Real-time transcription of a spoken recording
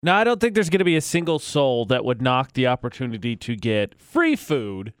Now, I don't think there's going to be a single soul that would knock the opportunity to get free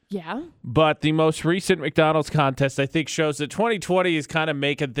food. Yeah. But the most recent McDonald's contest, I think, shows that 2020 is kind of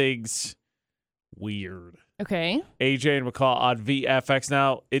making things weird. Okay. AJ and McCall on VFX.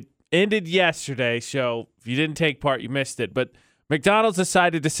 Now, it ended yesterday, so if you didn't take part, you missed it. But McDonald's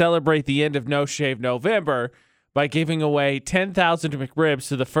decided to celebrate the end of No Shave November by giving away 10,000 McRibs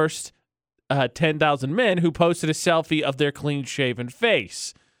to the first 10,000 men who posted a selfie of their clean-shaven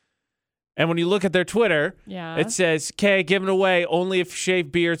face. And when you look at their Twitter, it says, "Okay, given away only if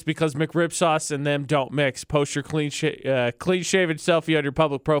shave beards because McRib sauce and them don't mix. Post your clean-shaven selfie on your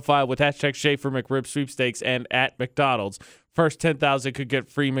public profile with hashtag Shave for McRib sweepstakes and at McDonald's. First 10,000 could get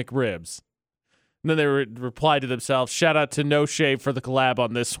free McRibs." And then they replied to themselves, "Shout out to No Shave for the collab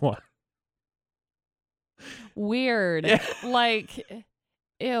on this one." Weird. Yeah. Like,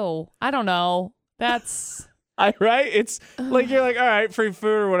 ew. I don't know. That's... Right? It's like you're like, all right, free food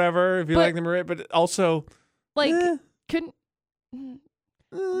or whatever if you like them, but also like couldn't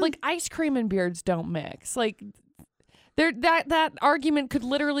like ice cream and beards don't mix. Like that argument could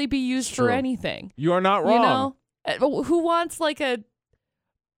literally be used for anything. You are not wrong. You know? Who wants like a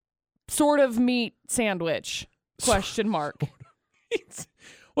sort of meat sandwich? Question mark.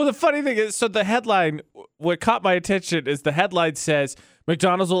 Well, the funny thing is, so the headline, what caught my attention is the headline says,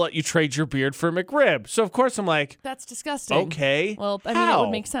 McDonald's will let you trade your beard for a McRib. So, of course, I'm like, that's disgusting. Okay. Well, I mean, it would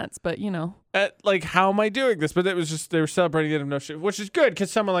make sense, but, you know. Like, how am I doing this? But it was just, they were celebrating the end of No Shave, which is good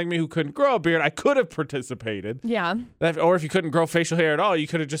because someone like me who couldn't grow a beard, I could have participated. Yeah. Or if you couldn't grow facial hair at all, you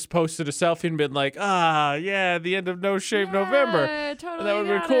could have just posted a selfie and been like, the end of No Shave November. Totally. And that would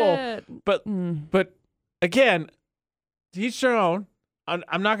have been cool. But again, to each their own.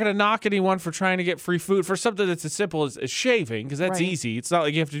 I'm not going to knock anyone for trying to get free food for something that's as simple as shaving, because that's easy. It's not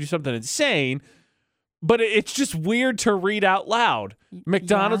like you have to do something insane, but it's just weird to read out loud.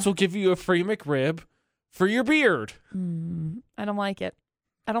 McDonald's will give you a free McRib for your beard. I don't like it.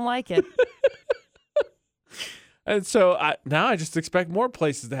 And so now I just expect more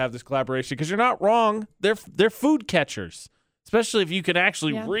places to have this collaboration, because you're not wrong. They're food catchers, especially if you can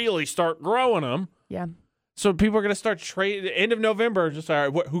actually really start growing them. Yeah. So people are going to start trading. End of November, just all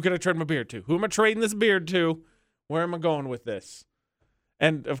right, who can I trade my beard to? Who am I trading this beard to? Where am I going with this?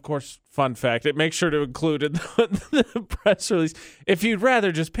 And, of course, fun fact, it makes sure to include in the press release, if you'd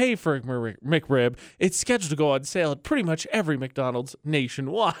rather just pay for a McRib, it's scheduled to go on sale at pretty much every McDonald's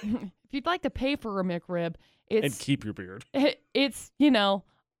nationwide. If you'd like to pay for a McRib, and keep your beard. It's,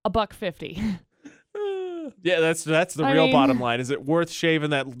 $1.50. Yeah, that's the real bottom line. Is it worth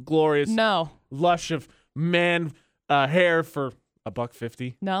shaving that glorious lush of man hair for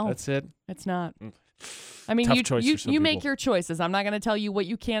 $1.50? No, that's it. It's not. I mean, you make your choices. I'm not going to tell you what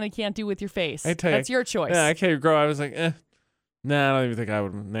you can and can't do with your face. That's your choice. Yeah, I can't grow. I was like, nah, I don't even think I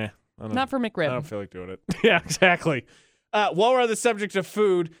would. Nah, not for McRib. I don't feel like doing it. Yeah, exactly. While we're on the subject of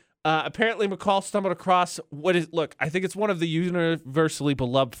food, apparently McCall stumbled across look, I think it's one of the universally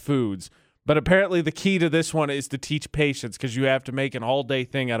beloved foods. But apparently the key to this one is to teach patience, because you have to make an all-day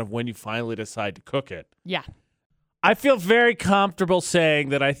thing out of when you finally decide to cook it. Yeah. I feel very comfortable saying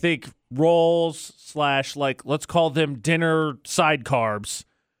that I think rolls / let's call them dinner side carbs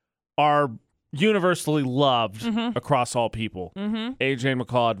are universally loved across all people. AJ and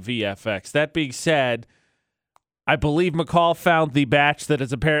McCall at VFX. That being said, I believe McCall found the batch that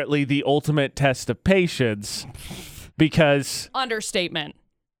is apparently the ultimate test of patience, because... Understatement.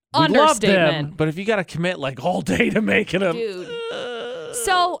 We love them, but if you got to commit all day to making them. Dude.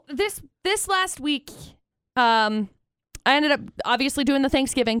 So this last week, I ended up obviously doing the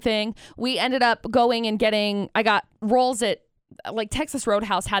Thanksgiving thing. We ended up going and I got rolls at Texas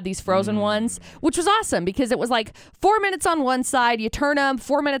Roadhouse had these frozen ones, which was awesome because it was 4 minutes on one side, you turn them,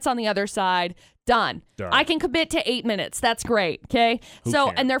 4 minutes on the other side, done. I can commit to 8 minutes. That's great. Okay.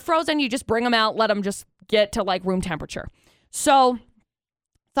 And they're frozen. You just bring them out, let them just get to room temperature. So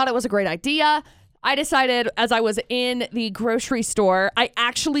thought it was a great idea. I decided as I was in the grocery store, I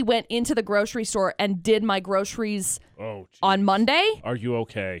actually went into the grocery store and did my groceries on Monday. Are you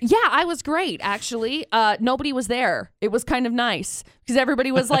okay? Yeah, I was great, actually. Nobody was there. It was kind of nice because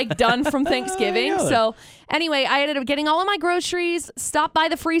everybody was done from Thanksgiving. So anyway, I ended up getting all of my groceries, stopped by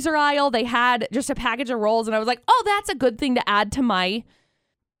the freezer aisle. They had just a package of rolls and I was like, oh, that's a good thing to add to my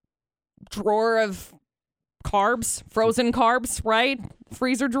drawer of carbs, frozen carbs, right?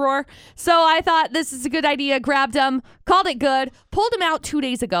 Freezer drawer. So I thought this is a good idea. Grabbed them, called it good, pulled them out 2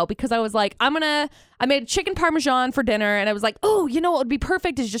 days ago because I was like, I made chicken parmesan for dinner and I was like, oh, what would be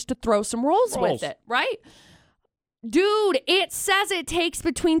perfect is just to throw some rolls with it, right? Dude, it says it takes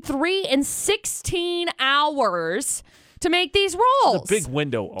between 3 and 16 hours to make these rolls. It's a big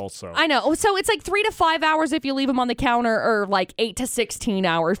window also. I know. So it's like 3 to 5 hours if you leave them on the counter, or like 8 to 16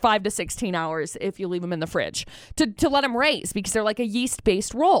 hours, 5 to 16 hours if you leave them in the fridge to let them raise, because they're like a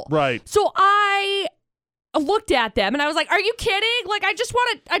yeast-based roll. Right. So I looked at them and I was like, are you kidding? Like,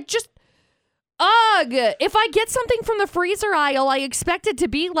 if I get something from the freezer aisle, I expect it to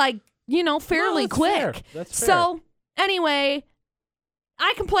be like, fairly quick. Fair. That's fair. So anyway,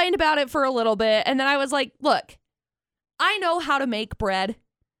 I complained about it for a little bit, and then I was like, look, I know how to make bread.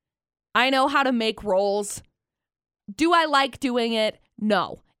 I know how to make rolls. Do I like doing it?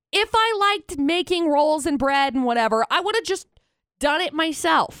 No. If I liked making rolls and bread and whatever, I would have just done it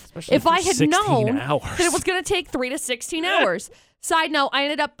myself. Especially if I had 16 known hours. that it was going to take 3 to 16 hours. Side note, I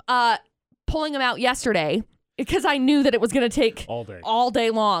ended up pulling them out yesterday because I knew that it was going to take all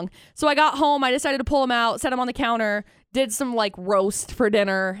day long. So I got home, I decided to pull them out, set them on the counter, did some like roast for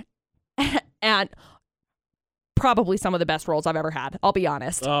dinner, and probably some of the best rolls I've ever had, I'll be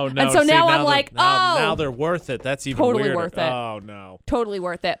honest. Oh, no. And so now I'm like, now they're worth it. That's even totally weirder. worth it. Oh, no. Totally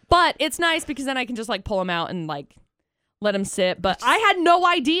worth it. But it's nice because then I can just like pull them out and like let them sit. But I had no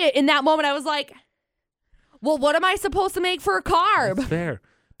idea in that moment. I was like, well, what am I supposed to make for a carb? That's fair.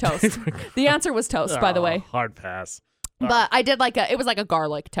 Toast. The answer was toast, by the way. Hard pass. But I did it was like a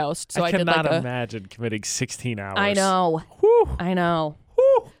garlic toast. So I did cannot imagine committing 16 hours. I know. Whew. I know.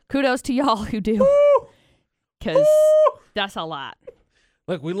 Whew. Kudos to y'all who do. Because that's a lot.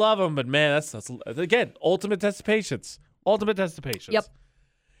 Look, we love them, but man, that's again, ultimate test of patience. Ultimate test of patience. Yep.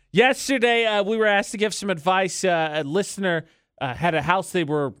 Yesterday, we were asked to give some advice. A listener had a house they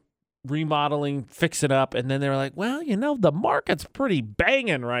were remodeling, fixing up, and then they were like, well, the market's pretty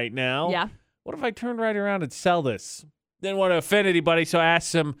banging right now. Yeah. What if I turn right around and sell this? Didn't want to offend anybody, so I asked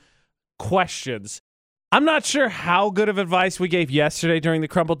some questions. I'm not sure how good of advice we gave yesterday during the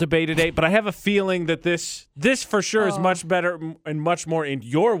Crumble debate today, but I have a feeling that this for sure is much better and much more in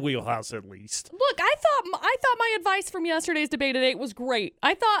your wheelhouse, at least. Look, I thought my advice from yesterday's debate today was great.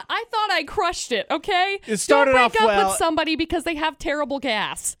 I thought I crushed it. Okay, It started Don't off break up well. with somebody because they have terrible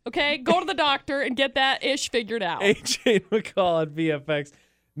gas. Okay, go to the doctor and get that ish figured out. AJ and McCall at VFX.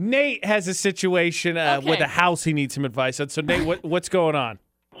 Nate has a situation with a house he needs some advice on. So Nate, what's going on?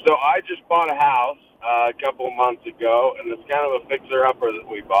 So I just bought a house a couple of months ago, and it's kind of a fixer-upper that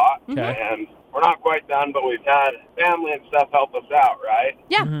we bought. Okay. And we're not quite done, but we've had family and stuff help us out, right?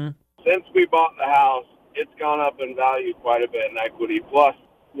 Yeah. Mm-hmm. Since we bought the house, it's gone up in value quite a bit in equity, plus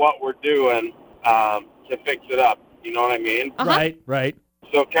what we're doing to fix it up. You know what I mean? Uh-huh. Right.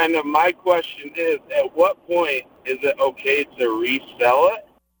 So kind of my question is, at what point is it okay to resell it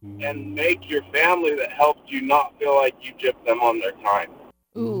and make your family that helped you not feel like you gypped them on their time?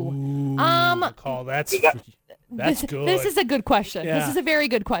 Ooh. McCall, that's good. This is a good question. Yeah. This is a very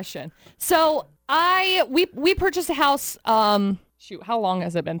good question. So we purchased a house. How long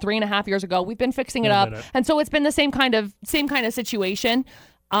has it been? 3.5 years ago. We've been fixing it up, and so it's been the same kind of situation.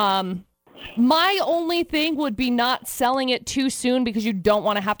 My only thing would be not selling it too soon because you don't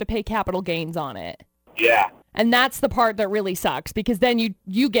want to have to pay capital gains on it. Yeah. And that's the part that really sucks, because then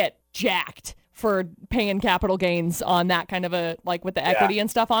you get jacked for paying capital gains on that kind of with the equity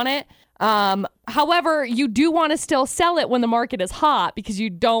and stuff on it. However, you do want to still sell it when the market is hot, because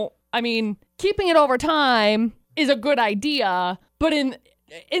keeping it over time is a good idea, but in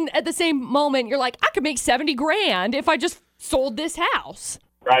at the same moment, you're like, I could make $70,000 if I just sold this house.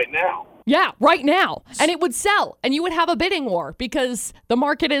 Right now. Yeah, right now. And it would sell, and you would have a bidding war because the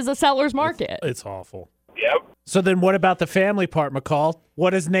market is a seller's market. It's awful. Yep. So then what about the family part, McCall?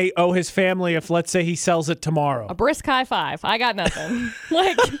 What does Nate owe his family if, let's say, he sells it tomorrow? A brisk high five. I got nothing.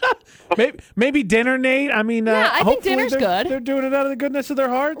 maybe dinner, Nate? I mean, I think dinner's good. They're doing it out of the goodness of their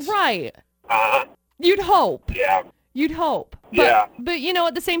hearts? Right. You'd hope. Yeah. You'd hope. Yeah. But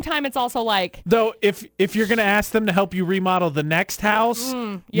at the same time, it's also like... Though, if you're going to ask them to help you remodel the next house,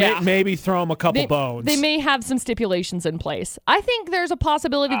 maybe throw them a couple bones. They may have some stipulations in place. I think there's a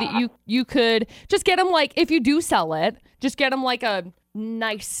possibility that you could just get them, if you do sell it, just get them a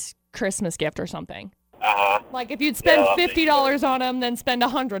nice Christmas gift or something. If you'd spend $50 on them, then spend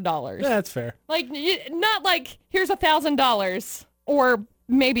 $100. Yeah, that's fair. Not here's $1,000, or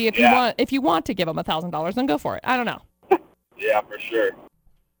maybe if you want to give them $1,000, then go for it. I don't know. Yeah, for sure.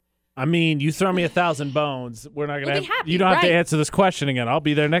 I mean, you throw me 1,000 bones, we're not gonna. Happy, you don't have to right? answer this question again. I'll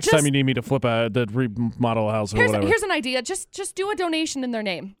be there next time you need me to remodel a house or whatever. Here's an idea. Just do a donation in their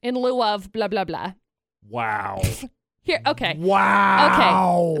name in lieu of blah blah blah. Wow. Okay.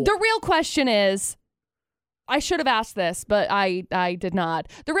 Wow. Okay. The real question is, I should have asked this, but I did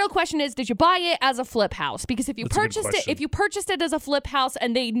not. The real question is, did you buy it as a flip house? Because if you purchased it as a flip house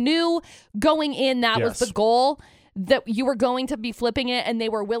and they knew going in that was the goal, that you were going to be flipping it and they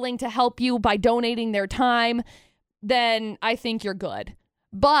were willing to help you by donating their time, then I think you're good.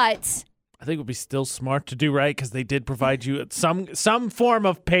 But I think it would be still smart to do right because they did provide you some form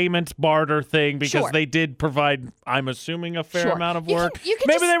of payment barter thing because they did provide, I'm assuming, a fair amount of work.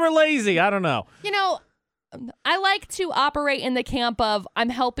 Maybe they were lazy. I don't know. You know, I like to operate in the camp of I'm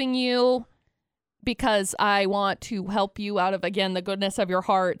helping you because I want to help you out of, again, the goodness of your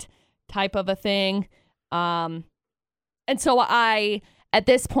heart type of a thing. And so I, at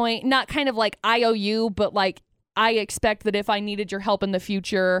this point, not kind of like I owe you, but like I expect that if I needed your help in the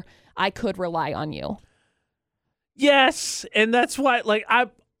future, I could rely on you. Yes, and that's why, like,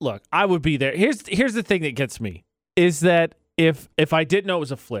 I would be there. Here's the thing that gets me, is that if I didn't know it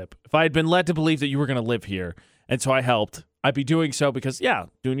was a flip, if I had been led to believe that you were going to live here, and so I helped, I'd be doing so because, yeah,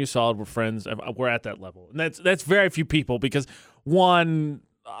 doing you solid, we're friends, we're at that level. And that's very few people because, one,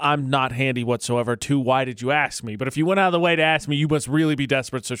 I'm not handy whatsoever. Two, why did you ask me? But if you went out of the way to ask me, you must really be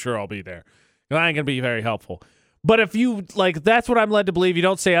desperate, so sure, I'll be there. I ain't going to be very helpful. But if you, like, that's what I'm led to believe, you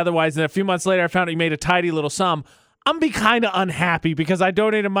don't say otherwise, and a few months later I found out you made a tidy little sum, I'm be kind of unhappy because I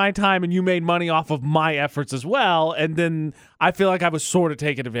donated my time and you made money off of my efforts as well, and then I feel like I was sort of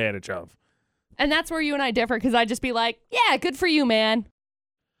taken advantage of. And that's where you and I differ because I'd just be like, yeah, good for you, man.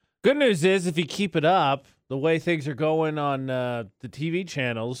 Good news is if you keep it up, the way things are going on the TV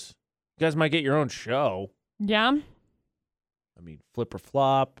channels, you guys might get your own show. Yeah. I mean, Flip or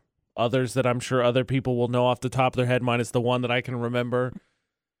Flop. Others that I'm sure other people will know off the top of their head, minus the one that I can remember.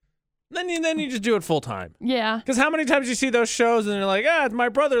 Then you just do it full time. Yeah. Because how many times you see those shows and they're like, my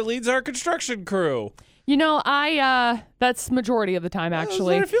brother leads our construction crew. You know, that's majority of the time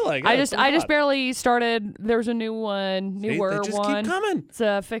actually. That's what I feel like. I just barely started. There's a new one, newer they just one. Keep coming. It's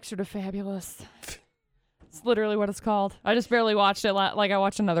a Fixer to Fabulous. It's literally what it's called. I just barely watched it. I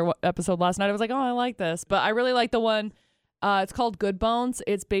watched another episode last night. I was like, oh, I like this, but I really like the one. It's called Good Bones.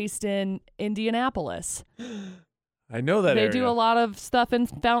 It's based in Indianapolis. I know that they area. do a lot of stuff in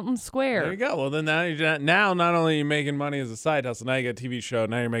Fountain Square. There you go. Well, then now not only are you making money as a side hustle, now you get a TV show.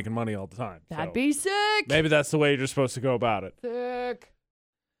 Now you're making money all the time. That'd be sick. Maybe that's the way you're supposed to go about it. Sick.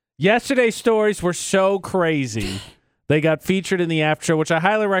 Yesterday's stories were so crazy. They got featured in the after show, which I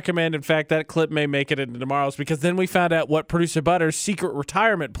highly recommend. In fact, that clip may make it into tomorrow's because then we found out what Producer Butter's secret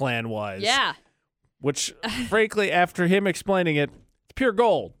retirement plan was. Yeah. Which, frankly, after him explaining it, it's pure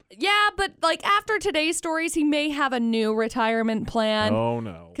gold. Yeah, but like after today's stories, he may have a new retirement plan. Oh,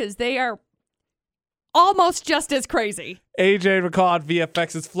 no. Because they are almost just as crazy. AJ and McCall at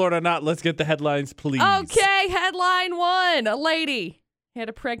VFX's Florida Not. Let's get the headlines, please. Okay, headline one. A lady had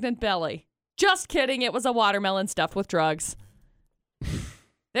a pregnant belly. Just kidding. It was a watermelon stuffed with drugs.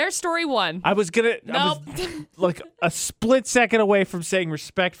 There's story one. I was like a split second away from saying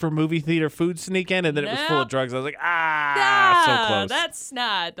respect for movie theater food sneak in, and then it was full of drugs. I was like, so close. That's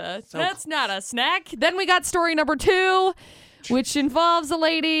not a snack. Then we got story number two, which involves a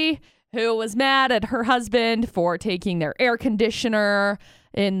lady who was mad at her husband for taking their air conditioner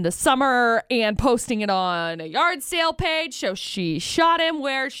in the summer and posting it on a yard sale page. So she shot him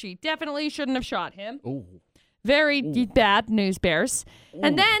where she definitely shouldn't have shot him. Ooh. Very bad news bears. Ooh.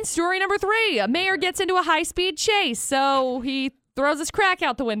 And then story number three, a mayor gets into a high-speed chase, so he throws his crack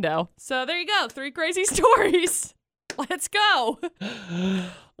out the window. So there you go, 3 crazy stories. Let's go.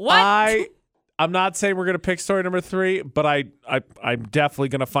 What? I'm not saying we're going to pick story number 3, but I'm definitely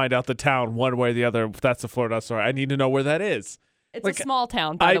going to find out the town one way or the other. If that's a Florida story, I need to know where that is. It's a small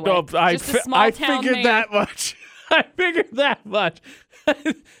town, by the way. I figured that much. I figured that much.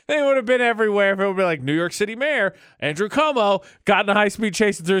 They would have been everywhere if it would be like New York City Mayor Andrew Cuomo got in a high-speed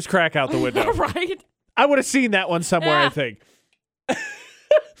chase and threw his crack out the window. Right? I would have seen that one somewhere, I think.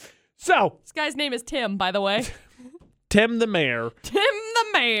 So. This guy's name is Tim, by the way. Tim the Mayor. Tim the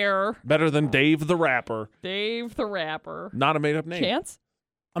Mayor. Better than Dave the Rapper. Dave the Rapper. Not a made-up name. Chance?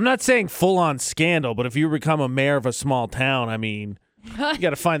 I'm not saying full-on scandal, but if you become a mayor of a small town, I mean, you got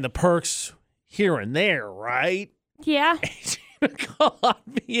to find the perks here and there, right? Yeah. Call on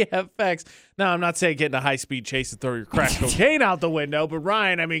VFX. Now, I'm not saying get in a high-speed chase and throw your crack cocaine out the window, but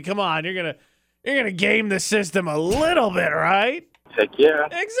Ryan, I mean, come on, you're gonna game the system a little bit, right? Heck yeah.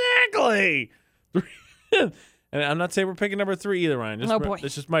 Exactly. And I'm not saying we're picking number 3 either, Ryan.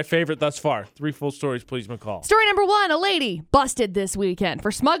 This is my favorite thus far. 3 full stories, please, McCall. Story number 1, a lady busted this weekend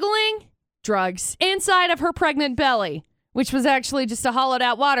for smuggling drugs inside of her pregnant belly, which was actually just a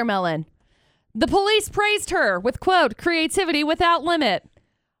hollowed-out watermelon. The police praised her with, quote, creativity without limit.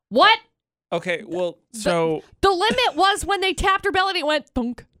 What? Okay, well, so... The limit was when they tapped her belly and it went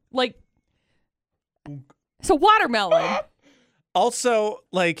thunk. Like, so watermelon. Also,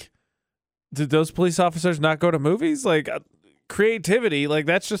 like, did those police officers not go to movies? Like creativity, like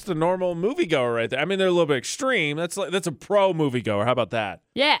that's just a normal moviegoer right there. I mean, they're a little bit extreme. That's a pro moviegoer. How about that?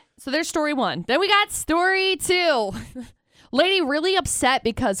 Yeah. So there's story 1. Then we got story 2. Lady really upset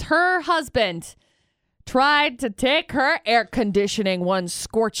because her husband tried to take her air conditioning one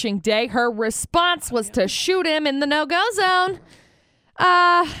scorching day. Her response was to shoot him in the no-go zone.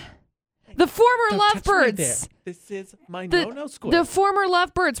 The former lovebirds. This is my no-no squid. The former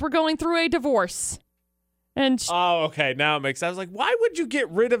lovebirds were going through a divorce. And oh, okay. Now it makes sense. I was like, why would you get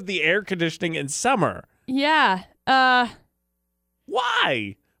rid of the air conditioning in summer? Yeah.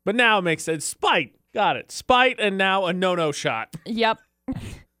 Why? But now it makes sense. Spite. Got it. Spite and now a no-no shot. Yep.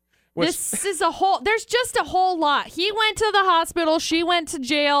 This is there's just a whole lot. He went to the hospital. She went to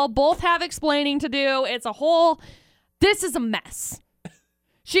jail. Both have explaining to do. This is a mess.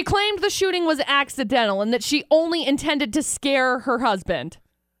 She claimed the shooting was accidental and that she only intended to scare her husband.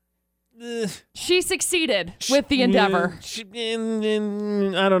 She succeeded with the endeavor.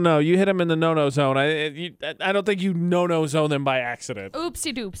 I don't know. You hit him in the no-no zone. I don't think you no-no zone them by accident.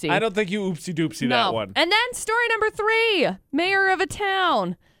 Oopsie doopsie. I don't think you oopsie doopsie that one. And then story number 3. Mayor of a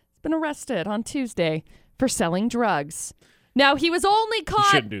town has been arrested on Tuesday for selling drugs. Now, he was only caught.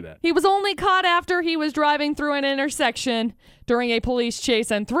 You shouldn't do that. He was only caught after he was driving through an intersection during a police chase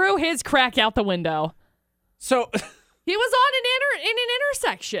and threw his crack out the window. So he was on in an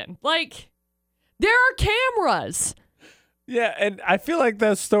intersection. Like, there are cameras. Yeah, and I feel like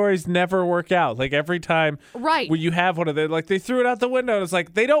those stories never work out. Like every time when you have one of them, like they threw it out the window and it's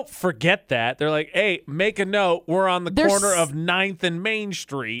like they don't forget that. They're like, hey, make a note. We're on the corner of 9th and Main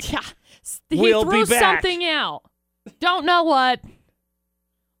Street. Yeah. We'll he threw be back. something out. Don't know what.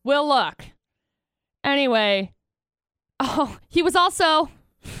 We'll look. Anyway. Oh, he was also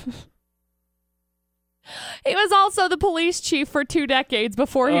the police chief for 2 decades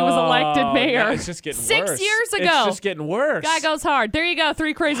before he was elected mayor. It's just getting 6 worse. years ago. It's just getting worse. Guy goes hard. There you go.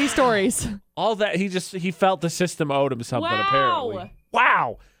 3 crazy stories. All that he felt the system owed him something. Wow. Apparently.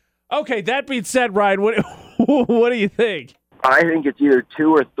 Wow. Okay. That being said, Ryan, what do you think? I think it's either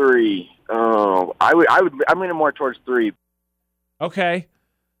 2 or 3. I'm leaning more towards 3. Okay.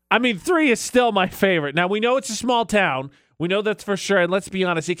 I mean, 3 is still my favorite. Now, we know it's a small town. We know that's for sure. And let's be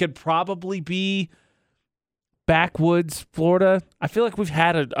honest, it could probably be backwoods Florida. I feel like we've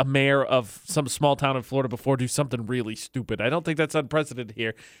had a mayor of some small town in Florida before do something really stupid. I don't think that's unprecedented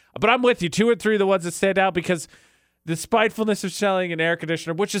here. But I'm with you. 2 and 3 are the ones that stand out because the spitefulness of selling an air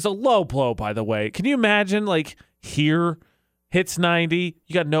conditioner, which is a low blow, by the way. Can you imagine, like, here hits 90,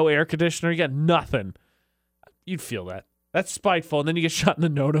 you got no air conditioner, you got nothing. You'd feel that. That's spiteful. And then you get shot in the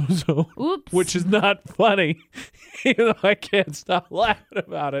no-no zone. Oops. Which is not funny, even though I can't stop laughing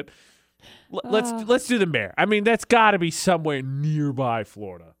about it. Let's do the mayor. I mean, that's got to be somewhere nearby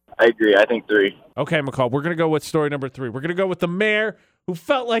Florida. I agree. I think 3. Okay, McCall, we're going to go with story number 3. We're going to go with the mayor who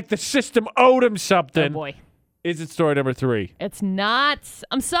felt like the system owed him something. Oh, boy. Is it story number 3? It's not.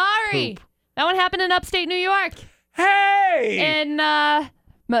 I'm sorry. Poop. That one happened in upstate New York. Hey! In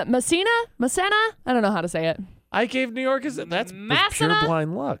Messina? I don't know how to say it. I gave New York that's pure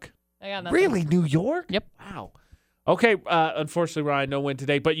blind luck. I got nothing. Really, New York? Yep. Wow. Okay, unfortunately, Ryan, no win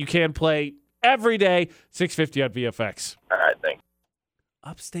today, but you can play every day, 6:50 on VFX. All right, thanks.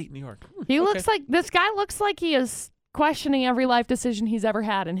 Upstate New York. This guy looks like he is questioning every life decision he's ever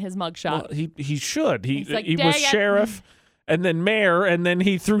had in his mugshot. Well, he should. He like, was sheriff and then mayor, and then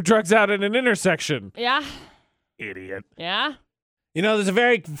he threw drugs out at an intersection. Yeah. Idiot. Yeah. You know, there's a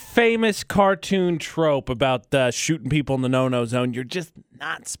very famous cartoon trope about shooting people in the no-no zone. You're just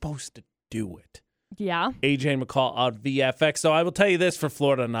not supposed to do it. Yeah. AJ and McCall on VFX. So I will tell you this for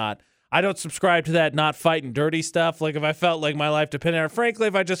Florida not. I don't subscribe to that not fighting dirty stuff. Like if I felt like my life depended on it. Frankly,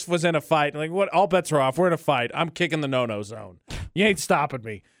 if I just was in a fight, like what, all bets are off. We're in a fight. I'm kicking the no-no zone. You ain't stopping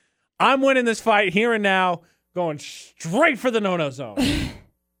me. I'm winning this fight here and now, going straight for the no-no zone.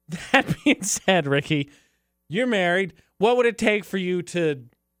 That being said, Ricky, you're married. What would it take for you to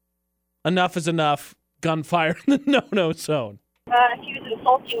enough is enough gunfire in the no-no zone? He was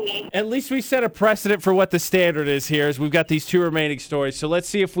insulting me. At least we set a precedent for what the standard is here as we've got these 2 remaining stories. So let's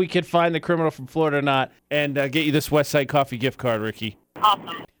see if we can find the criminal from Florida or not and get you this Westside Coffee gift card, Ricky.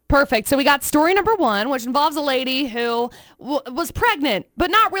 Awesome. Perfect. So we got story number 1, which involves a lady who was pregnant,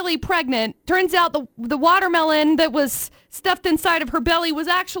 but not really pregnant. Turns out the watermelon that was stuffed inside of her belly was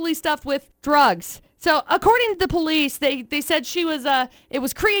actually stuffed with drugs. So according to the police, they said it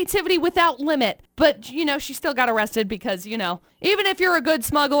was creativity without limit. But, she still got arrested because, even if you're a good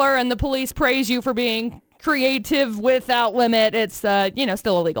smuggler and the police praise you for being creative without limit, it's,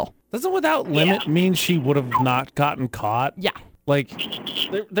 still illegal. Doesn't without limit mean she would have not gotten caught? Yeah. Like,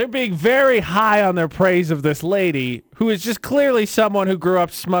 they're being very high on their praise of this lady who is just clearly someone who grew up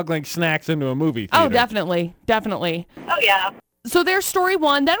smuggling snacks into a movie theater. Oh, definitely. Definitely. Oh, yeah. So there's story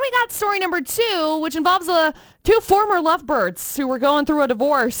one. Then we got story number 2, which involves two former lovebirds who were going through a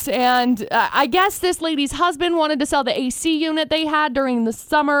divorce. And I guess this lady's husband wanted to sell the AC unit they had during the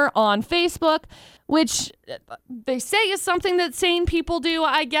summer on Facebook, which they say is something that sane people do,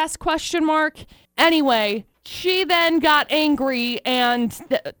 I guess, ? Anyway, she then got angry and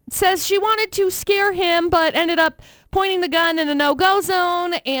says she wanted to scare him, but ended up pointing the gun in a no-go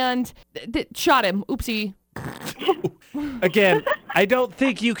zone and shot him. Oopsie. Again, I don't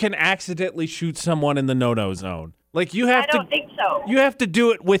think you can accidentally shoot someone in the no-no zone. Like, I don't think so. You have to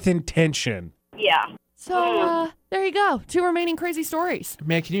do it with intention. Yeah. So, there you go. 2 remaining crazy stories.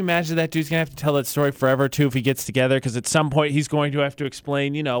 Man, can you imagine that dude's going to have to tell that story forever, too, if he gets together? Because at some point, he's going to have to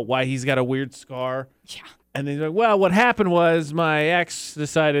explain, why he's got a weird scar. Yeah. And then he's like, well, what happened was my ex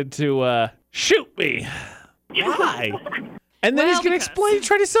decided to shoot me. Why? And then he's going to explain,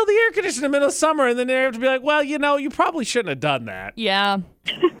 try to sell the air conditioner in the middle of summer, and then they have to be like, well, you probably shouldn't have done that. Yeah.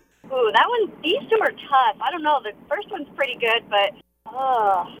 Ooh, these 2 are tough. I don't know. The first one's pretty good, but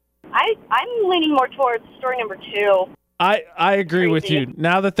I'm leaning more towards story number 2. I agree with you.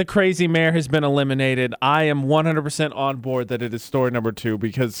 Now that the crazy mayor has been eliminated, I am 100% on board that it is story number 2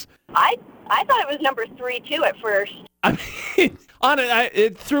 because I thought it was number 3 too at first. I mean,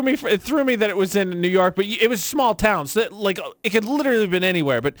 it threw me that it was in New York, but it was a small town, so it could literally have been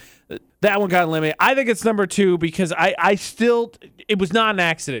anywhere. But that one got eliminated. I think it's number 2 because it was not an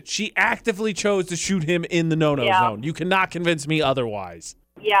accident. She actively chose to shoot him in the no-no zone. You cannot convince me otherwise.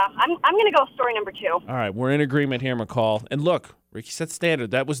 Yeah, I'm going to go story number 2. All right, we're in agreement here, McCall. And look, Ricky set standard.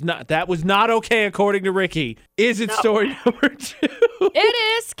 That was not okay according to Ricky. Is it story number 2?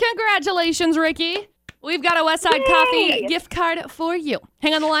 It is. Congratulations, Ricky. We've got a Westside Coffee gift card for you.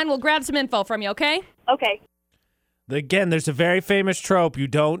 Hang on the line. We'll grab some info from you, okay? Okay. Again, there's a very famous trope. You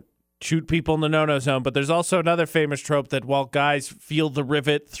don't shoot people in the no-no zone, but there's also another famous trope that while guys feel the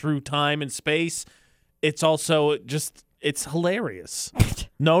rivet through time and space, it's also just... It's hilarious.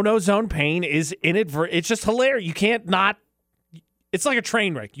 No zone pain is inadvertent. It's just hilarious. You can't not. It's like a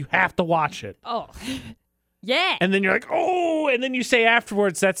train wreck. You have to watch it. Oh, yeah. And then you're like, oh, and then you say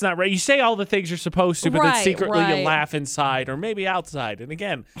afterwards, that's not right. You say all the things you're supposed to, but then secretly you laugh inside or maybe outside. And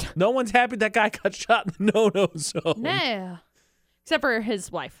again, no one's happy that guy got shot in the no zone. No. Except for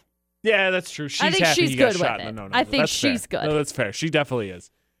his wife. Yeah, that's true. She's happy she's he good got shot with in the it. no-no. I think That's she's fair. good. No, that's fair. She definitely is.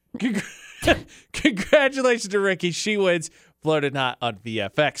 Congratulations to Ricky. She wins Florida Not on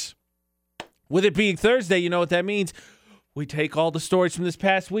VFX. With it being Thursday, you know what that means. We take all the stories from this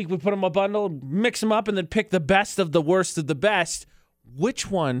past week, we put them in a bundle, mix them up, and then pick the best of the worst of the best. Which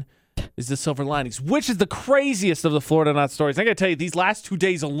one is the silver linings? Which is the craziest of the Florida Not stories? I got to tell you, these last 2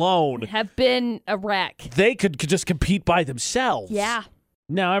 days alone have been a wreck. They could just compete by themselves. Yeah.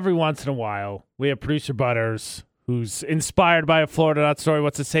 Now, every once in a while, we have producer Butters, who's inspired by a Florida Not story,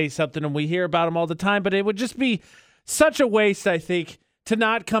 wants to say something, and we hear about him all the time, but it would just be such a waste, I think, to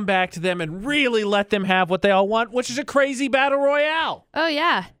not come back to them and really let them have what they all want, which is a crazy battle royale. Oh,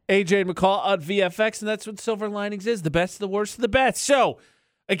 yeah. AJ and McCall on VFX, and that's what Silver Linings is, the best, the worst, the best. So,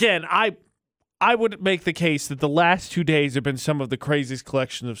 again, I would make the case that the last 2 days have been some of the craziest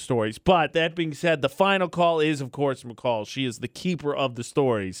collection of stories. But that being said, the final call is, of course, McCall. She is the keeper of the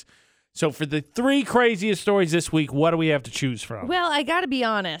stories. So for the 3 craziest stories this week, what do we have to choose from? Well, I got to be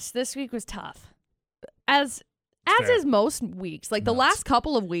honest. This week was tough. As is most weeks. Like the last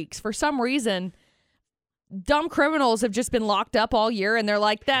couple of weeks, for some reason, dumb criminals have just been locked up all year, and they're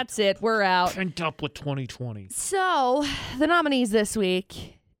like, that's it, we're out. Pent up with 2020. So the nominees this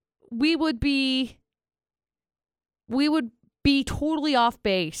week, we would be totally off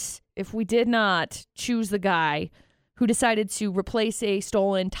base if we did not choose the guy who decided to replace a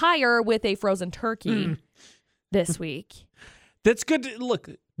stolen tire with a frozen turkey this week. That's good. Look,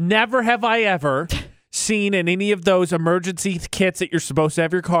 never have I ever seen in any of those emergency kits that you're supposed to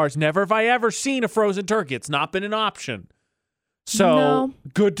have your cars, never have I ever seen a frozen turkey. It's not been an option. So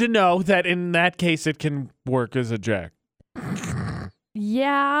good to know that in that case it can work as a jack.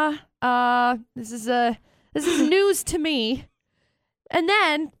 Yeah. This is news to me. And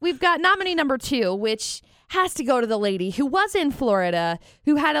then we've got nominee number 2, which has to go to the lady who was in Florida,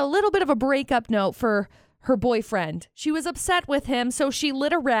 who had a little bit of a breakup note for her boyfriend. She was upset with him, so she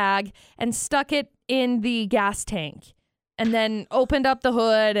lit a rag and stuck it in the gas tank and then opened up the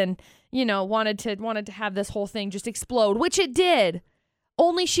hood and, wanted to have this whole thing just explode, which it did.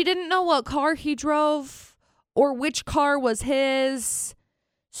 Only she didn't know what car he drove or which car was his.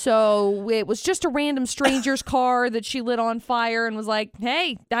 So it was just a random stranger's car that she lit on fire and was like,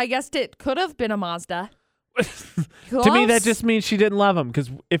 hey, I guess it could have been a Mazda. To me, that just means she didn't love him. Because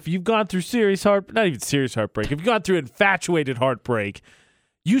if you've gone through not even serious heartbreak, if you've gone through infatuated heartbreak,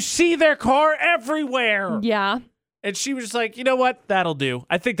 you see their car everywhere. Yeah. And she was just like, you know what? That'll do.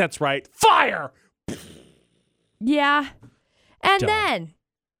 I think that's right. Fire! Yeah. And Dumb. then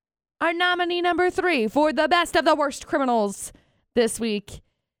our nominee number 3 for the best of the worst criminals this week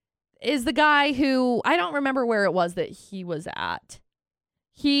is the guy who, I don't remember where it was that he was at.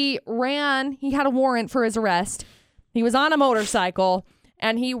 He had a warrant for his arrest. He was on a motorcycle,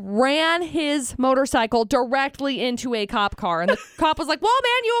 and he ran his motorcycle directly into a cop car. And the cop was like, whoa,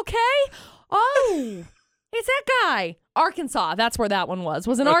 man, you okay? Oh, it's that guy. Arkansas. That's where that one was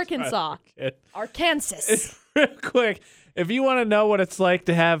in Arkansas. Arkansas. Real quick, if you want to know what it's like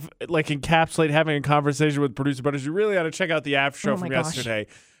to have, encapsulate having a conversation with producer buddies, you really ought to check out the after show from yesterday.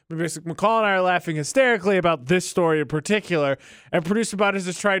 McCall and I are laughing hysterically about this story in particular, and producer Butters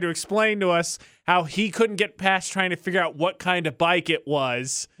is trying to explain to us how he couldn't get past trying to figure out what kind of bike it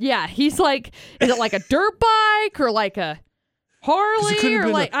was. Yeah, he's like, is it like a dirt bike or like a Harley or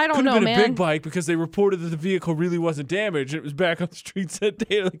like, I don't know, man. It couldn't have been a big bike because they reported that the vehicle really wasn't damaged. It was back on the streets that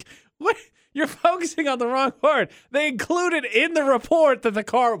day. Like, what? You're focusing on the wrong part. They included in the report that the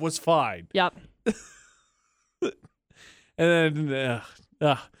car was fine. Yep. And then,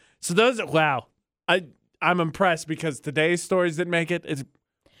 so those, wow. I'm impressed because today's stories didn't make it. It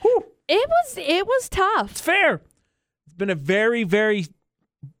was tough. It's fair. It's been a very, very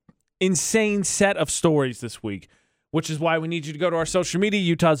insane set of stories this week, which is why we need you to go to our social media,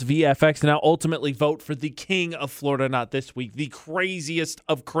 Utah's VFX, and now ultimately vote for the king of Florida Not This Week, the craziest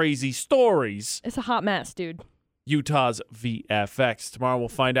of crazy stories. It's a hot mess, dude. Utah's VFX. Tomorrow we'll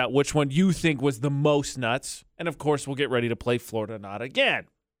find out which one you think was the most nuts. And, of course, we'll get ready to play Florida Not again.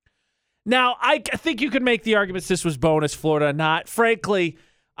 Now, I think you could make the arguments this was bonus Florida Not. Frankly,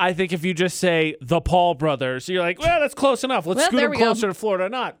 I think if you just say the Paul brothers, you're like, well, that's close enough. Let's scoot them closer to Florida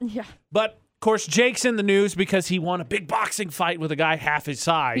Not. Yeah. But, of course, Jake's in the news because he won a big boxing fight with a guy half his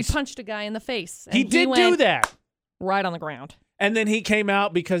size. He punched a guy in the face. He did do that. Right on the ground. And then he came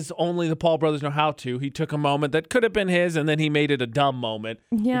out because only the Paul brothers know how to. He took a moment that could have been his, and then he made it a dumb moment.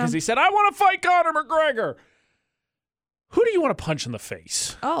 Yeah. Because he said, I want to fight Conor McGregor. Who do you want to punch in the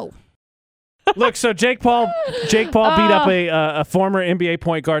face? Oh. Look, so Jake Paul beat up a former NBA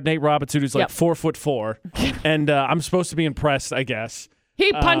point guard, Nate Robinson, who's like 4'4", and I'm supposed to be impressed, I guess.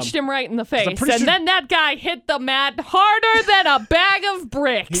 He punched him right in the face, and then that guy hit the mat harder than a bag of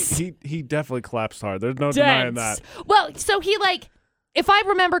bricks. He dedefinitely collapsed hard. There's no denying that. Well, so he if I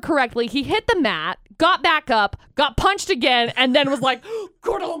remember correctly, he hit the mat, got back up, got punched again, and then was like,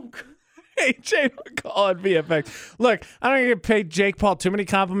 "Gordonk." Hey, Jake McCall at VFX. Look, I don't get paid Jake Paul too many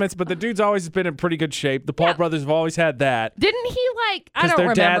compliments, but the dude's always been in pretty good shape. The Paul brothers have always had that. Didn't he I don't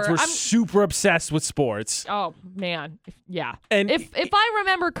remember. Because their dads were super obsessed with sports. Oh, man. Yeah. And if I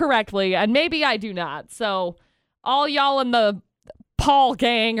remember correctly, and maybe I do not, so all y'all in the Paul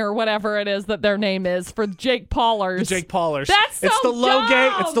gang or whatever it is that their name is for Jake Paulers. The Jake Paulers. That's so it's the low dumb.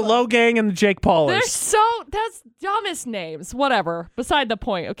 gang. It's the low gang and the Jake Paulers. That's dumbest names. Whatever. Beside the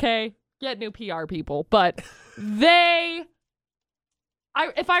point, okay? Get new PR people. But if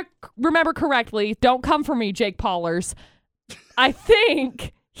I remember correctly, don't come for me, Jake Paulers. I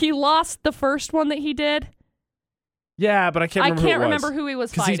think he lost the first one that he did. Yeah, but I can't remember who he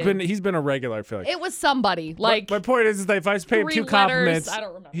was fighting. Because he's been a regular, I feel like. It was somebody. My point is that if I was paying 2 compliments, I don't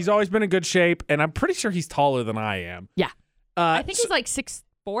remember. He's always been in good shape, and I'm pretty sure he's taller than I am. Yeah. I think he's like 6'4",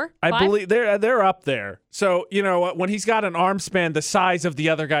 5? I believe they're up there. So, you know, when he's got an arm span the size of the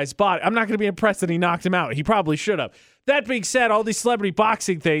other guy's body, I'm not going to be impressed that he knocked him out. He probably should have. That being said, all these celebrity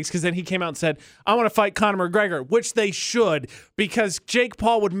boxing things, because then he came out and said, I want to fight Conor McGregor, which they should, because Jake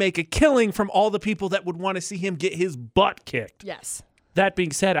Paul would make a killing from all the people that would want to see him get his butt kicked. Yes. That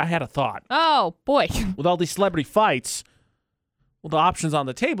being said, I had a thought. Oh, boy. With all these celebrity fights, well, the option's on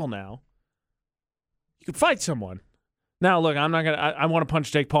the table now. You could fight someone. Now, look, I want to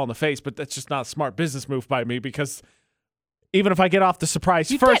punch Jake Paul in the face, but that's just not a smart business move by me, because even if I get off the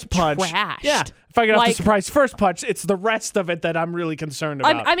surprise first punch, trashed. if I get off the surprise first punch, it's the rest of it that I'm really concerned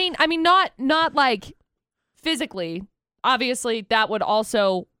about. I mean, not like physically. Obviously, that would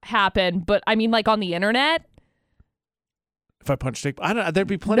also happen, but I mean, like on the internet. If I punch Jake, there'd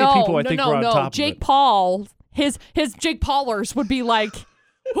be plenty of people I think were on top of it. Jake Paul, his Jake Paulers would be like,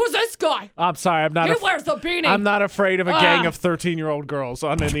 who's this guy? I'm sorry, I'm not. He wears the beanie. I'm not afraid of a gang of 13-year-old girls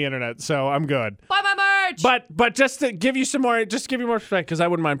on the internet, so I'm good. Buy my merch. much. But just to give you more respect, because I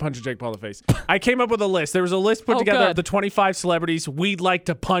wouldn't mind punching Jake Paul in the face. I came up with a list. There was a list put together of the 25 celebrities we'd like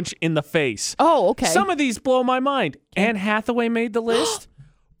to punch in the face. Oh, okay. Some of these blow my mind. Anne Hathaway made the list.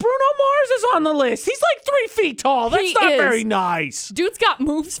 Bruno Mars is on the list. He's like 3 feet tall. That's not very nice. Dude's got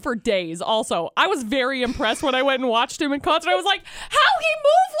moves for days. Also, I was very impressed when I went and watched him in concert. I was like, how he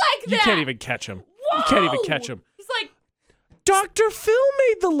move like that? You can't even catch him. Whoa! You can't even catch him. He's like, Dr. Phil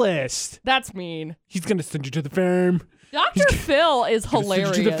made the list. that's mean. He's going to send you to the firm. Dr. Phil is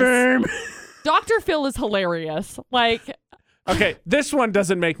hilarious. Send you to the firm. Dr. Phil is hilarious. Like, okay, this one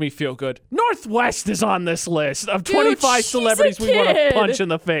doesn't make me feel good. Northwest is on this list of 25 celebrities we want to punch in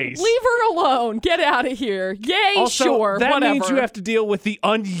the face. Leave her alone. Get out of here. Yay, also, sure, that whatever. means you have to deal with the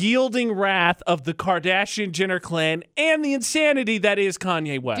unyielding wrath of the Kardashian-Jenner clan and the insanity that is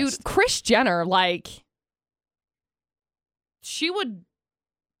Kanye West. Dude, Kris Jenner, like,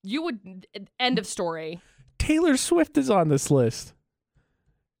 end of story. Taylor Swift is on this list.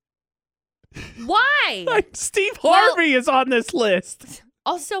 Why? Steve Harvey is on this list.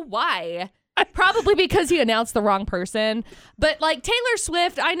 Also, why? Probably because he announced the wrong person. But, like, Taylor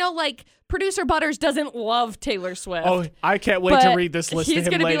Swift, I know, like, producer Butters doesn't love Taylor Swift. Oh, I can't wait to read this list to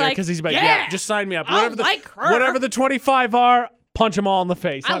him later because he's like, yeah, just sign me up. Whatever the 25 are, punch them all in the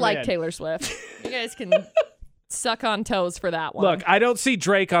face. I like Taylor Swift. You guys can suck on toes for that one. Look, I don't see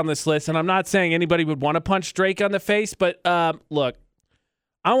Drake on this list, and I'm not saying anybody would want to punch Drake on the face, but look,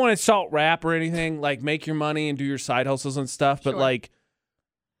 I don't want to insult rap or anything, like make your money and do your side hustles and stuff, but like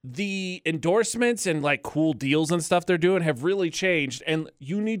the endorsements and like cool deals and stuff they're doing have really changed, and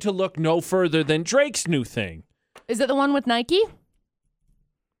you need to look no further than Drake's new thing. Is it the one with Nike?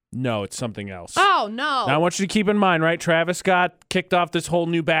 No, it's something else. Oh, no. Now, I want you to keep in mind, right? Travis Scott kicked off this whole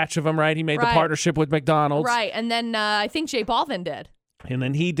new batch of them, right? He made the partnership with McDonald's. Right, and then I think J Balvin did. And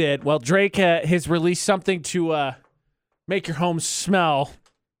then he did. Well, Drake has released something to make your home smell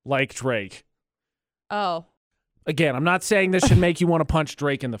like Drake. Oh. Again, I'm not saying this should make you want to punch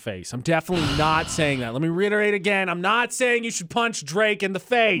Drake in the face. I'm definitely not saying that. Let me reiterate again. I'm not saying you should punch Drake in the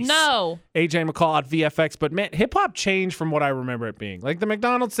face. No. AJ McCall at VFX. But man, hip hop changed from what I remember it being. Like the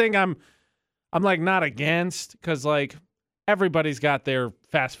McDonald's thing, I'm like not against because like everybody's got their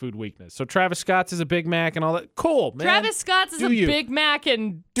fast food weakness. So Travis Scott's is a Big Mac and all that. Cool, man. Travis Scott's is a Big Mac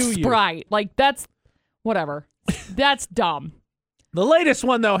and Sprite. Like that's whatever. That's dumb. The latest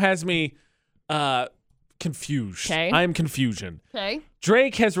one though has me confused. Okay. I am confusion. Okay.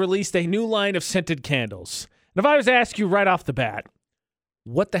 Drake has released a new line of scented candles. And if I was to ask you right off the bat,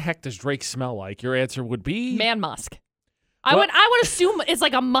 what the heck does Drake smell like? Your answer would be man musk. I would assume it's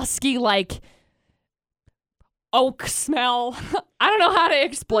like a musky like oak smell. I don't know how to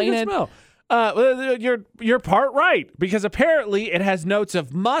explain it. Smell. You're part right because apparently it has notes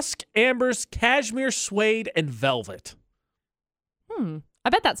of musk, ambers, cashmere, suede, and velvet. I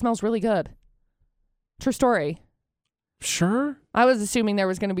bet that smells really good. True story. Sure. I was assuming there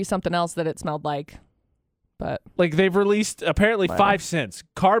was going to be something else that it smelled like, but like they've released apparently 5 scents: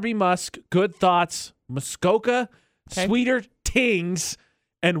 Carby Musk, Good Thoughts, Muskoka, Sweeter Tings,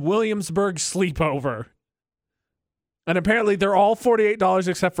 and Williamsburg Sleepover. And apparently they're all $48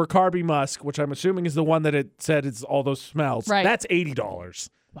 except for Carby Musk, which I'm assuming is the one that it said it's all those smells. Right. That's $80.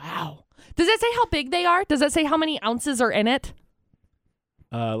 Wow. Does it say how big they are? Does it say how many ounces are in it?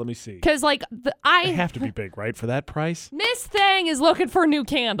 Let me see. Because like they have to be big, right, for that price? Miss Thang is looking for new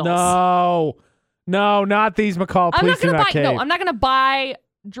candles. No, not these, McCall. Please do not cave. No, I'm not gonna buy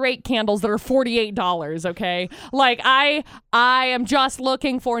Drake candles that are $48. Okay, like I am just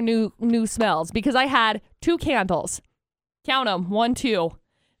looking for new smells because I had 2 candles. Count them, 1, 2.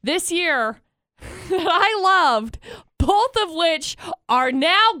 This year that I loved, both of which are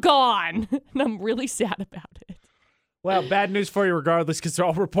now gone, and I'm really sad about it. Well, bad news for you regardless because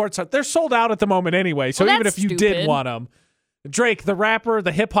all reports are they're sold out at the moment anyway. So even if you did want them, Drake, the rapper,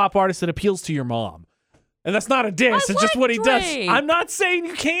 the hip hop artist that appeals to your mom. And that's not a diss. It's just what he does. I'm not saying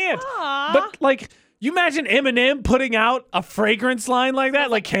you can't. Aww. But like you imagine Eminem putting out a fragrance line like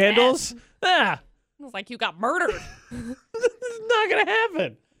that, like candles. It was like you got murdered. It's not going to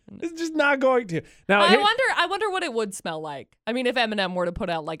happen. It's just not going to. Now I wonder what it would smell like. I mean, if Eminem were to put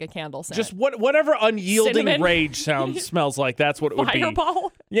out like a candle scent. Just whatever unyielding Cinnamon. Rage smells like. That's what it would be.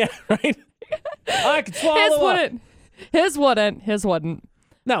 Fireball. Yeah, right. I could swallow His wouldn't.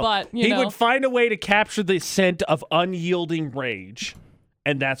 No, but he would find a way to capture the scent of unyielding rage,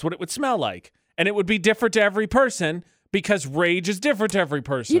 and that's what it would smell like. And it would be different to every person. Because rage is different to every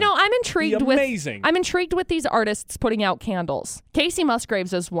person. You know, I'm intrigued I'm intrigued with these artists putting out candles. Casey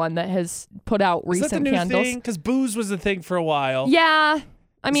Musgraves is one that has put out recent candles. Is that the new thing? Because booze was the thing for a while. Yeah.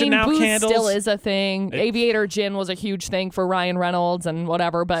 I Is it mean, now booze candles? still is a thing. Aviator gin was a huge thing for Ryan Reynolds and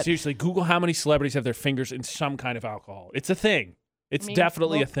whatever, but Seriously, Google how many celebrities have their fingers in some kind of alcohol. It's a thing. It's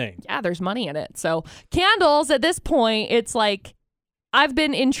definitely a thing. Yeah, there's money in it. So candles, at this point, it's like I've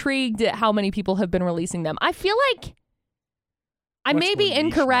been intrigued at how many people have been releasing them. I feel like I may be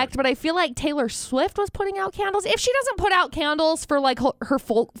incorrect, but I feel like Taylor Swift was putting out candles. If she doesn't put out candles for like her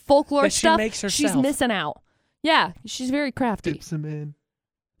folklore That she stuff, makes herself. she's missing out. Yeah, she's very crafty. Dips them in.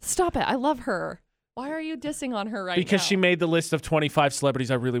 Stop it. I love her. Why are you dissing on her right now? Because she made the list of 25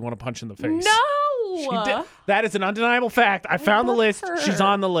 celebrities I really want to punch in the face. No! She did. That is an undeniable fact. I found the love list. her. She's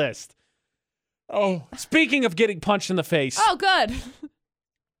on the list. Oh, speaking of getting punched in the face. Oh, good.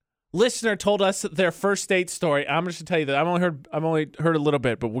 Listener told us their first date story. I'm just gonna tell you that I've only heard a little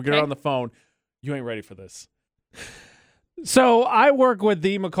bit, but we'll get her on the phone. You ain't ready for this. So I work with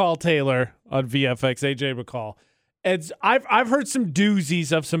the McCall Taylor on VFX, AJ McCall. And I've heard some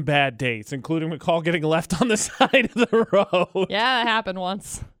doozies of some bad dates, including McCall getting left on the side of the road. Yeah, that happened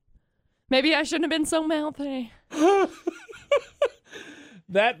once. Maybe I shouldn't have been so mouthy.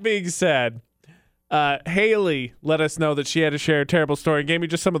 That being said, Haley let us know that she had to share a terrible story and gave me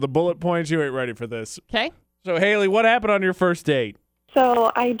just some of the bullet points. You ain't ready for this. Okay. So, Haley, what happened on your first date?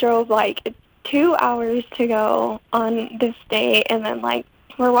 So I drove like 2 hours to go on this date, and then like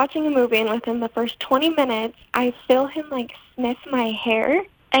we're watching a movie, and within the first 20 minutes, I feel him like sniff my hair,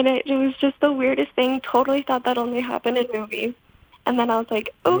 and it was just the weirdest thing. Totally thought that only happened in movies. And then I was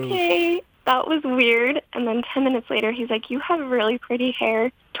like, okay, that was weird. And then 10 minutes later, he's like, you have really pretty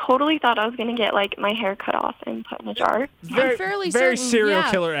hair. Totally thought I was going to get like my hair cut off and put in a jar. I'm fairly very certain, serial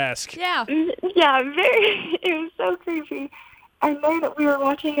yeah. killer-esque. Yeah. Yeah, very. It was so creepy. And then we were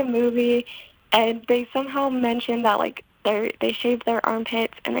watching a movie, and they somehow mentioned that like they shaved their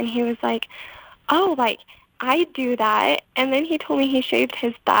armpits, and then he was like, oh, like I do that. And then he told me he shaved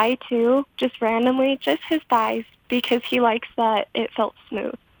his thigh too, just randomly, just his thighs, because he likes that it felt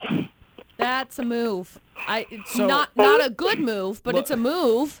smooth. That's a move. Not a good move, but it's a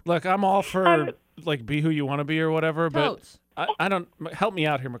move. Look, I'm all for like be who you want to be or whatever, Totes. but I don't help me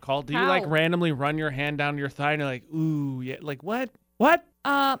out here, McCall. Do you How? like randomly run your hand down your thigh and you're like, ooh, yeah, like what? What?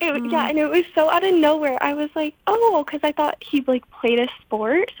 Yeah, and it was so out of nowhere. I was like, oh, because I thought he like played a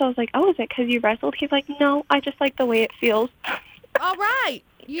sport. So I was like, oh, is it because you wrestled? He's like, no, I just like the way it feels. All right.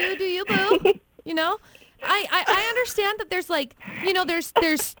 You do you, boo. You know? I understand that there's like, you know, there's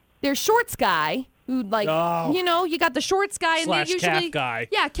shorts guy who like, you know, you got the shorts guy and they Slash usually calf guy.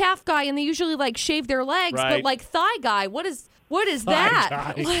 Yeah, calf guy, and they usually like shave their legs, Right. but like thigh guy, what is Thigh that?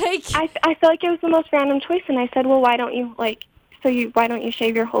 guy. Like I feel like it was the most random choice, and I said, well, why don't you why don't you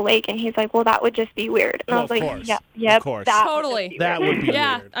shave your whole leg? And he's like, well, that would just be weird. And Well, I was like, of course. yep, Of course. that Totally. would just be That weird. would be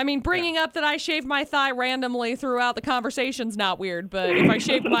yeah, weird. I mean, bringing up that I shaved my thigh randomly throughout the conversation's not weird, but if I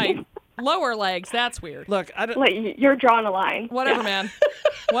shaved my lower legs, that's weird. Look, I don't. Like, you're drawing a line. Whatever, man.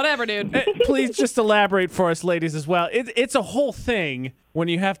 Whatever, dude. Please just elaborate for us, ladies, as well. It's a whole thing when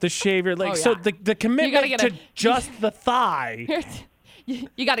you have to shave your legs. Oh, So yeah. the commitment get to just the thigh.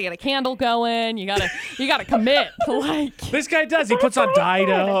 You got to get a candle going. You got to commit. Like This guy does. He puts on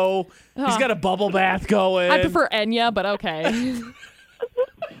Dido. He's got a bubble bath going. I prefer Enya, but okay.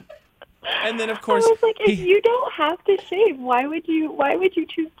 And then, of I course, was like, if you don't have to shave, why would you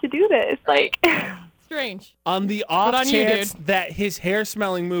choose to do this? Like, Strange. on the off on you, chance that his hair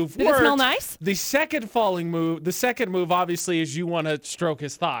smelling move Did worked, it smell nice? the second move, obviously, is you want to stroke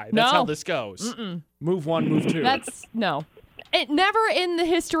his thigh. That's No. how this goes. Move one, move two. That's no. It never in the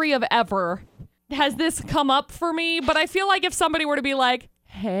history of ever has this come up for me, but I feel like if somebody were to be like,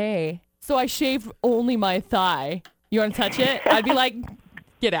 "Hey, so I shaved only my thigh. You want to touch it?" I'd be like,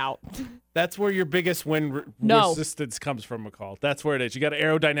 "Get out." That's where your biggest wind No. resistance comes from, McCall. That's where it is. You got to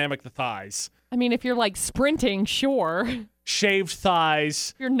aerodynamic the thighs. I mean, if you're like sprinting, sure. Shaved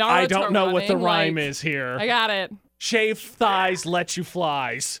thighs. You're Naruto I don't know what the running, rhyme like, is here. I got it. Shaved thighs let you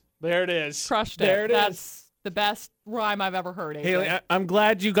flies. There it is. Crushed it. There it is. That's the best rhyme I've ever heard. AJ. Haley, I'm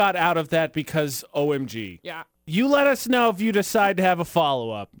glad you got out of that because OMG. Yeah. You let us know if you decide to have a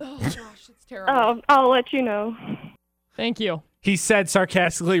follow-up. Oh gosh, it's terrible. I'll let you know. Thank you. He said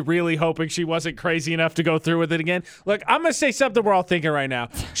sarcastically, really hoping she wasn't crazy enough to go through with it again. Look, I'm going to say something we're all thinking right now.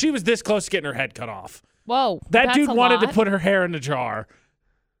 She was this close to getting her head cut off. Whoa. That that's dude a wanted to lot. put her hair in a jar.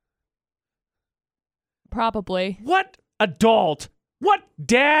 Probably. What adult, what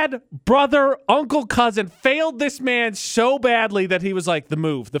dad, brother, uncle, cousin failed this man so badly that he was like,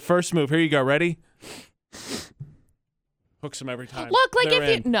 the first move. Here you go. Ready? Hooks him every time. Look, like They're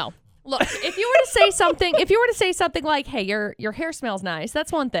if in. Look, if you were to say something like, "Hey, your hair smells nice,"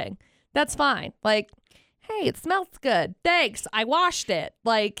 that's one thing. That's fine. Like, hey, it smells good. Thanks. I washed it.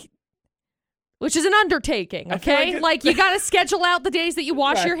 Like, which is an undertaking, okay? Like you got to schedule out the days that you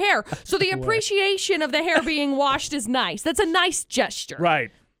wash your hair. So the appreciation of the hair being washed is nice. That's a nice gesture.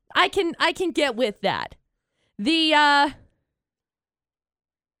 Right. I can get with that. The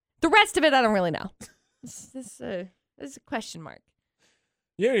rest of it, I don't really know. This is a question mark.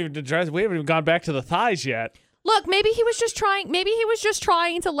 You haven't even addressed. We haven't even gone back to the thighs yet. Look, maybe he was just trying. Maybe he was just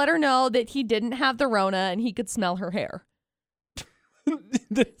trying to let her know that he didn't have the Rona and he could smell her hair.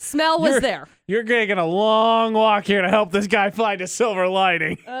 Smell was there. You're taking a long walk here to help this guy find a silver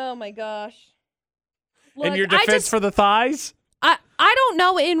lining. Oh my gosh. Look, and your defense for the thighs? I don't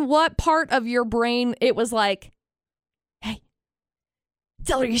know in what part of your brain it was like, hey,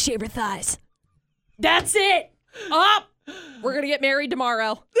 tell her you shave your thighs. That's it. Up. We're going to get married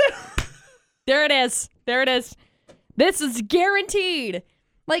tomorrow. There it is. There it is. This is guaranteed.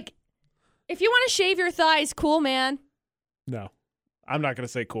 Like, if you want to shave your thighs, cool, man. No. I'm not going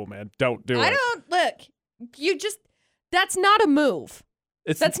to say cool, man. Don't do it. I don't. Look, that's not a move.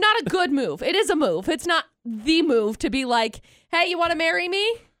 That's not a good move. It is a move. It's not the move to be like, hey, you want to marry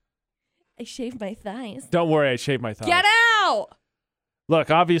me? I shaved my thighs. Don't worry, I shaved my thighs. Get out. Look,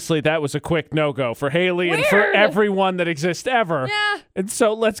 obviously that was a quick no-go for Haley and for everyone that exists ever. Yeah. And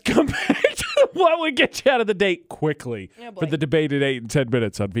so let's come back to what would get you out of the date quickly for the debate at 8 and 10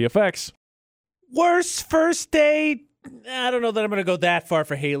 minutes on VFX. Worst first date? I don't know that I'm going to go that far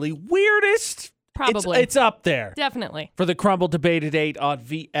for Haley. Weirdest? Probably. It's up there. Definitely. For the Crumble debate at 8 on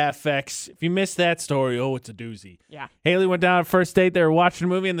VFX. If you missed that story, it's a doozy. Yeah. Haley went down on first date. They were watching a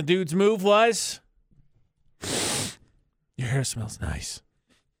movie, and the dude's move was, your hair smells nice.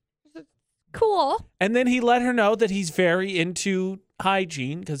 Cool. And then he let her know that he's very into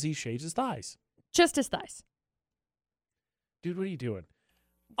hygiene because he shaves his thighs. Just his thighs. Dude, what are you doing?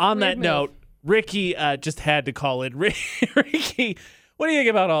 On Weird that move. note, Ricky just had to call in. Ricky, what do you think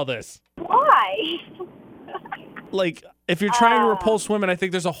about all this? Why? Like, if you're trying to repulse women, I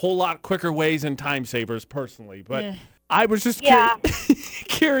think there's a whole lot quicker ways and time savers, personally. But I was just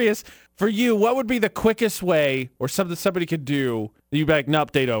curious, for you, what would be the quickest way or something somebody could do that you'd be like,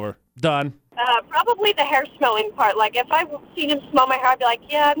 nope, date over. Done. Probably the hair smelling part. Like, if I've seen him smell my hair, I'd be like,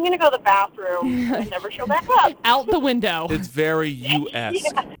 yeah, I'm going to go to the bathroom and never show back up. Out the window. It's very U.S.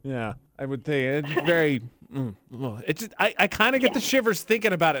 Yeah, I would think. It's very... It's just, I kind of get the shivers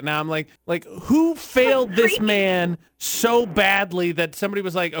thinking about it now. I'm like who failed this man so badly that somebody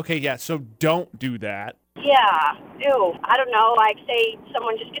was like, okay, yeah, so don't do that. Yeah. Ew. I don't know. Like, say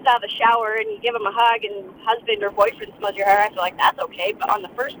someone just gets out of the shower and you give them a hug and husband or boyfriend smells your hair. I feel like that's okay. But on the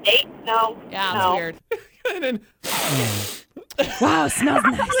first date, no. Yeah, no. weird. And then, Wow, it smells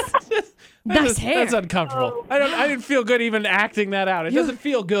nice. Nice hair. That's uncomfortable. I didn't feel good even acting that out. It doesn't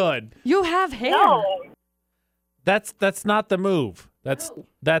feel good. You have hair. No. That's not the move.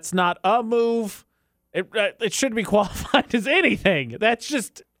 That's not a move. It shouldn't be qualified as anything. That's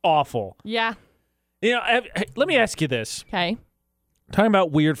just awful. Yeah. You know, let me ask you this. Okay. Talking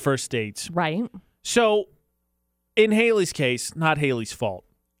about weird first dates. Right. So, in Haley's case, not Haley's fault.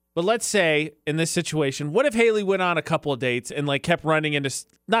 But let's say in this situation, what if Haley went on a couple of dates and like kept running into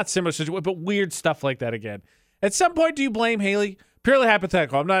not similar situations, but weird stuff like that again? At some point, do you blame Haley? Purely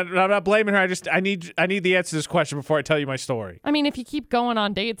hypothetical. I'm not blaming her. I need the answer to this question before I tell you my story. I mean, if you keep going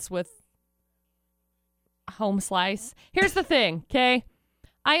on dates with a home slice, here's the thing, okay?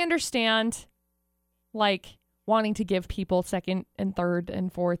 I understand, like, wanting to give people second and third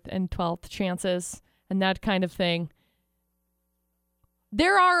and fourth and 12th chances and that kind of thing.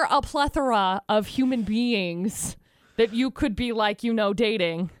 There are a plethora of human beings that you could be like,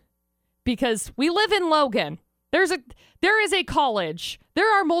 dating, because we live in Logan. There is a college.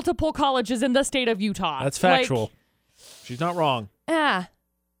 There are multiple colleges in the state of Utah. That's factual. She's not wrong. Yeah.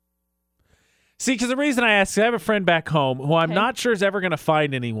 See, because the reason I ask, I have a friend back home who I'm not sure is ever going to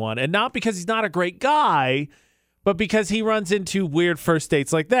find anyone, and not because he's not a great guy, but because he runs into weird first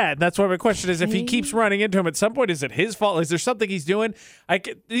dates like that. And that's why my question is, if he keeps running into him at some point, is it his fault? Is there something he's doing?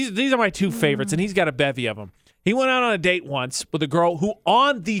 These are my two favorites, and he's got a bevy of them. He went out on a date once with a girl who,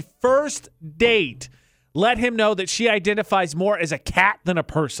 on the first date, let him know that she identifies more as a cat than a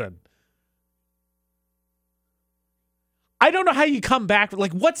person. I don't know how you come back.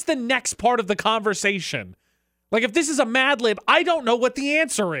 Like, what's the next part of the conversation? Like, if this is a Mad Lib, I don't know what the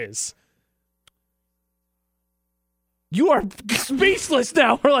answer is. You are speechless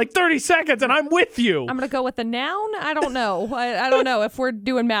now for like 30 seconds, and I'm with you. I'm going to go with the noun. I don't know. I don't know if we're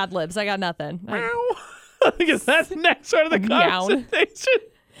doing Mad Libs. I got nothing. Because that's the next part of the conversation.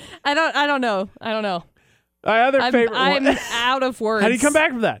 I don't know. My other favorite. I'm out of words. How do you come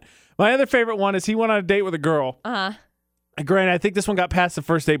back from that? My other favorite one is he went on a date with a girl. Uh-huh. Granted, I think this one got past the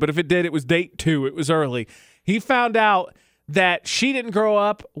first date, but if it did, it was date 2. It was early. He found out that she didn't grow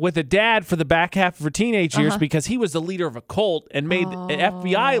up with a dad for the back half of her teenage years because he was the leader of a cult and made an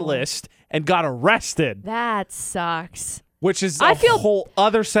FBI list and got arrested. That sucks. Which is a whole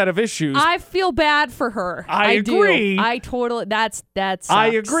other set of issues. I feel bad for her. I agree. Do. I totally. That sucks. I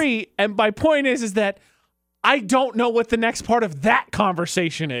agree. And my point is that I don't know what the next part of that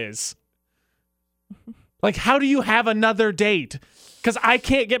conversation is. Like, how do you have another date? Because I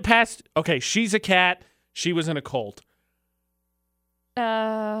can't get past. Okay, she's a cat. She was in a cult.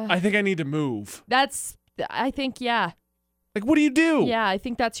 I think I need to move. I think, yeah. Like, what do you do? Yeah, I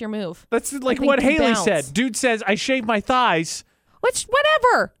think that's your move. That's like what Haley said. Dude says, I shave my thighs. Which,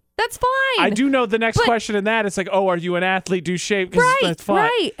 whatever. That's fine. I do know the next question in that. It's like, oh, are you an athlete? Do you shave? Right, that's fine.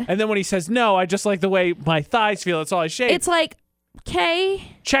 right. And then when he says, no, I just like the way my thighs feel. That's all I shave. It's like,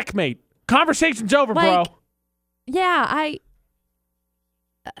 okay. Checkmate. Conversation's over, bro. Yeah, I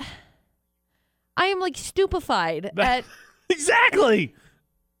am like stupefied at... Exactly.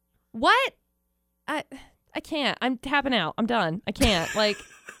 What? I can't. I'm tapping out. I'm done. I can't. Like,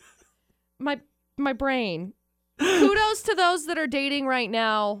 my brain. Kudos to those that are dating right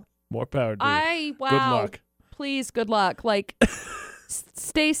now. More power, dude. Wow. Good luck. Please, good luck. Like,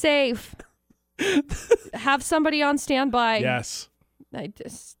 stay safe. Have somebody on standby. Yes.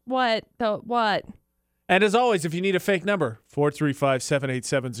 What? And as always, if you need a fake number,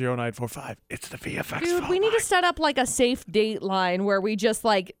 435-787-0945. It's the VFX Dude, phone we need line. to set up like a safe date line where we just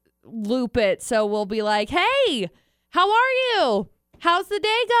like loop it. So we'll be like, hey, how are you? How's the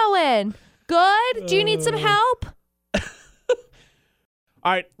day going? Good? Do you need some help?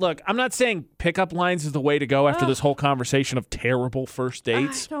 All right, look, I'm not saying pickup lines is the way to go after this whole conversation of terrible first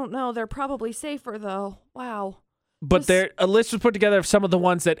dates. I don't know. They're probably safer though. Wow. But a list was put together of some of the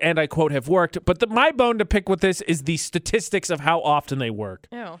ones that, and I quote, have worked. But my bone to pick with this is the statistics of how often they work.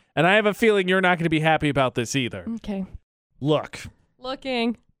 Ew. And I have a feeling you're not going to be happy about this either. Okay. Look.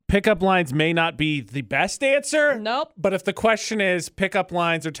 Looking. Pickup lines may not be the best answer. Nope. But if the question is pickup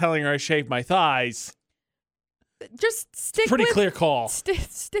lines are telling her I shaved my thighs, just stick pretty with, clear call.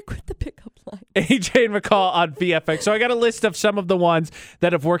 Stick with the pickup line. AJ and McCall on VFX. So I got a list of some of the ones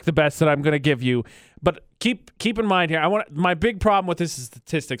that have worked the best that I'm going to give you. But keep in mind here, my big problem with this is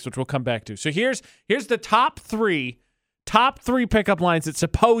statistics, which we'll come back to. So here's the top three pickup lines that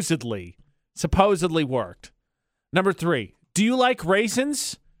supposedly worked. Number 3, do you like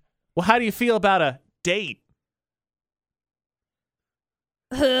raisins? Well, how do you feel about a date?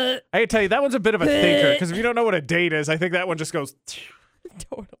 I can tell you that one's a bit of a thinker, because if you don't know what a date is, I think that one just goes.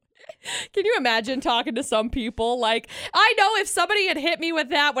 Totally. Can you imagine talking to some people? Like, I know if somebody had hit me with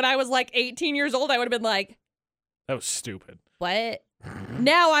that when I was like 18 years old, I would have been like, that was stupid. What?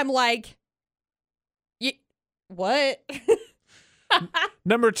 Now I'm like, what?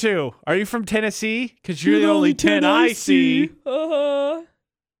 Number 2, are you from Tennessee? Because you're the only 10 I see. Uh-huh.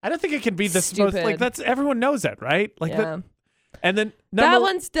 I don't think it can be this most, like, that's, everyone knows that, right? Like, yeah. And then that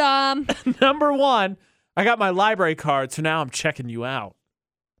one's dumb. Number 1, I got my library card, so now I'm checking you out.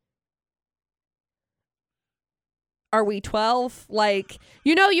 Are we 12? Like,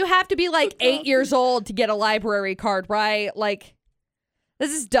 you have to be like 8 years old to get a library card, right? Like,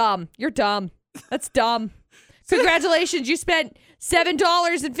 this is dumb. You're dumb. That's dumb. Congratulations, you spent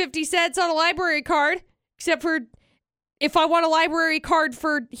 $7.50 on a library card, except for if I want a library card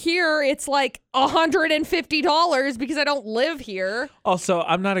for here, it's like $150 because I don't live here. Also,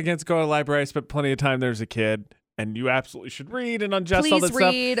 I'm not against going to the library. I spent plenty of time there as a kid, and you absolutely should read and ingest all that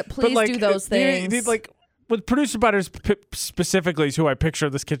stuff. Please do those things. With producer butters specifically is who I picture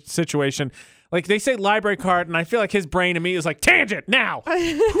this situation. Like, they say library card, and I feel like his brain immediately is like, tangent, now.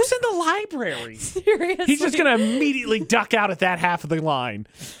 Who's in the library? Seriously. He's just going to immediately duck out at that half of the line.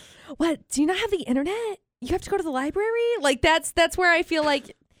 What? Do you not have the internet? You have to go to the library? Like, that's where I feel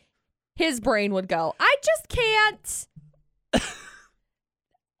like his brain would go. I just can't.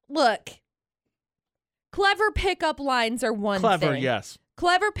 Look, clever pickup lines are one thing. Clever, yes.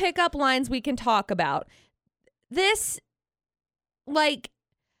 Clever pickup lines we can talk about. This, like,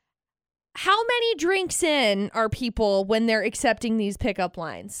 how many drinks in are people when they're accepting these pickup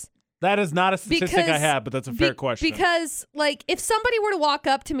lines? That is not a statistic I have, but that's a fair question. Because, like, if somebody were to walk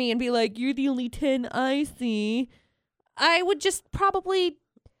up to me and be like, you're the only 10 I see, I would probably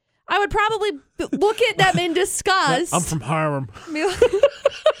look at them in disgust. I'm from Harlem.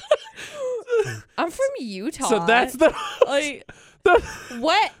 I'm from Utah. So that's the... Like,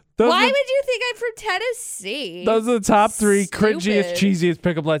 what? Why would you think I'm from Tennessee? Those are the top 3 Stupid. cringiest, cheesiest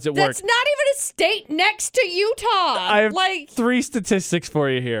pickup lines at work. That's not even a state next to Utah. I have 3 statistics for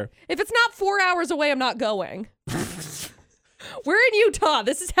you here. If it's not 4 hours away, I'm not going. We're in Utah.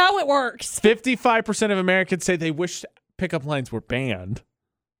 This is how it works. 55% of Americans say they wish pickup lines were banned.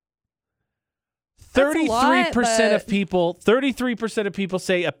 33% of people, 33% of people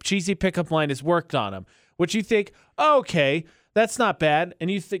say a cheesy pickup line has worked on them, which you think, okay, that's not bad. And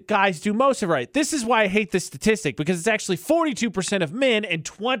you think guys do most of it right. This is why I hate this statistic, because it's actually 42% of men and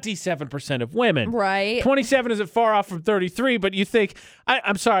 27% of women. Right. 27 isn't far off from 33, but you think,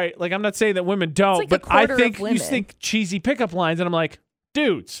 I'm sorry, like I'm not saying that women don't, like but a I quarter think of women. you think cheesy pickup lines, and I'm like,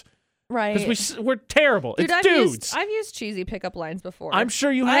 dudes. Right. Because we're terrible. Dude, it's dudes. I've used cheesy pickup lines before. I'm sure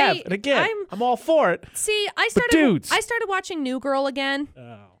you have. And again, I'm all for it. See, I dudes. started watching New Girl again.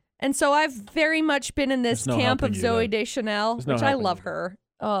 Oh. And so I've very much been in this There's no camp of helping you Zooey there. Deschanel, There's no which I helping love you. her.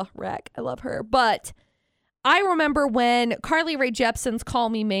 Oh, wreck. I love her. But I remember when Carly Rae Jepsen's Call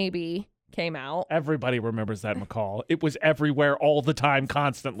Me Maybe came out. Everybody remembers that, McCall. It was everywhere all the time,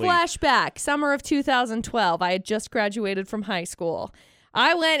 constantly. Flashback, summer of 2012. I had just graduated from high school.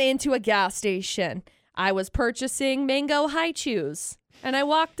 I went into a gas station. I was purchasing mango high chews. And I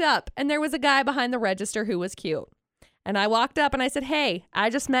walked up, and there was a guy behind the register who was cute. And I walked up and I said, hey, I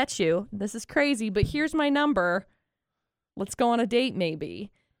just met you. This is crazy, but here's my number. Let's go on a date,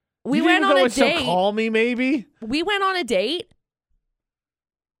 maybe. We You went didn't on go a with So date. Call Me, maybe? We went on a date.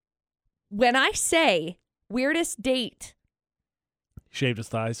 When I say weirdest date, Shaved his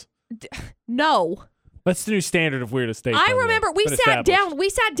thighs. no. That's the new standard of weirdest date. I remember we sat down. We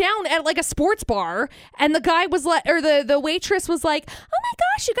sat down at like a sports bar, and the guy was like, or the waitress was like, "Oh my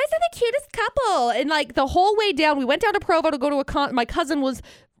gosh, you guys are the cutest couple!" And like the whole way down, we went down to Provo to go to a my cousin was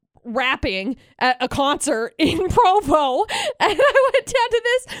rapping at a concert in Provo, and I went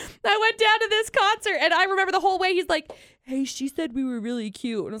down to this concert, and I remember the whole way he's like, "Hey, she said we were really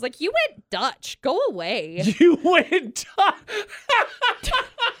cute," and I was like, "You went Dutch. Go away. You went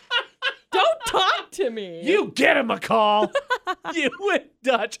Don't talk to me." You get him, McCall. You went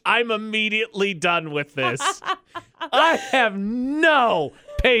Dutch. I'm immediately done with this. I have no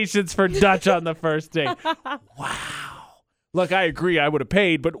patience for Dutch on the first date. Wow. Look, I agree. I would have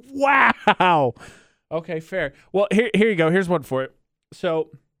paid, but wow. Okay, fair. Well, here you go. Here's one for it.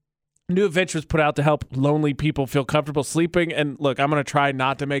 So, new adventure was put out to help lonely people feel comfortable sleeping. And look, I'm going to try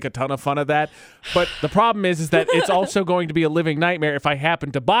not to make a ton of fun of that. But the problem is that it's also going to be a living nightmare if I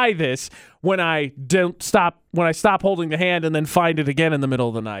happen to buy this when I stop holding the hand and then find it again in the middle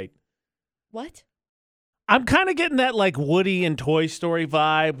of the night. What? I'm kind of getting that like Woody and Toy Story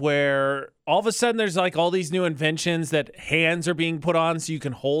vibe where all of a sudden there's like all these new inventions that hands are being put on so you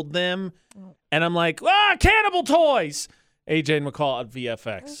can hold them. And I'm like, cannibal toys. AJ and McCall at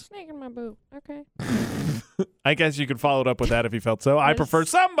VFX. Snake in my boot. Okay. I guess you could follow it up with that if you felt so. I prefer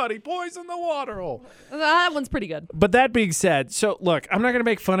somebody poison the water hole. That one's pretty good. But that being said, so look, I'm not going to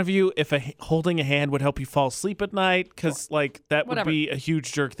make fun of you if holding a hand would help you fall asleep at night because like that would be a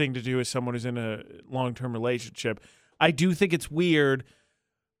huge jerk thing to do as someone who's in a long-term relationship. I do think it's weird,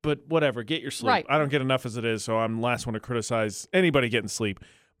 but whatever. Get your sleep. Right. I don't get enough as it is, so I'm the last one to criticize anybody getting sleep.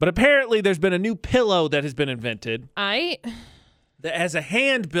 But apparently there's been a new pillow that has been invented. That has a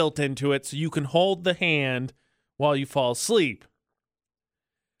hand built into it so you can hold the hand while you fall asleep.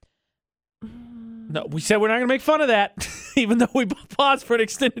 No, we said we're not going to make fun of that, even though we paused for an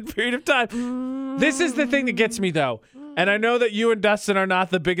extended period of time. This is the thing that gets me, though. And I know that you and Dustin are not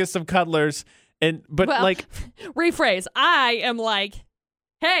the biggest of cuddlers, but rephrase. I am like,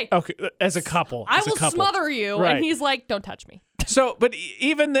 hey. Okay, as a couple. I will smother you. Right. And he's like, don't touch me. So, but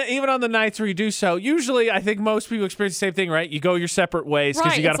even on the nights where you do so, usually I think most people experience the same thing, right? You go your separate ways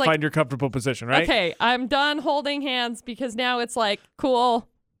because you got to find your comfortable position, right? Okay, I'm done holding hands because now it's like, cool.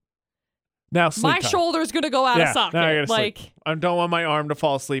 Now sleep my time. shoulder's going to go out of socket. Now I gotta like, sleep. I don't want my arm to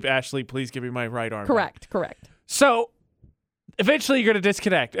fall asleep. Ashley, please give me my right arm. Correct. So, eventually you're going to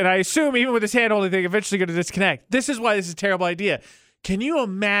disconnect. And I assume even with this hand holding thing, eventually you're going to disconnect. This is why this is a terrible idea. Can you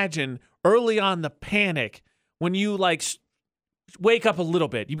imagine early on the panic when you like wake up a little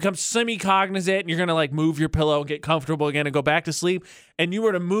bit, you become semi-cognizant and you're going to like move your pillow and get comfortable again and go back to sleep, and you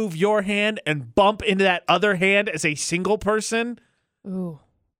were to move your hand and bump into that other hand as a single person? Ooh.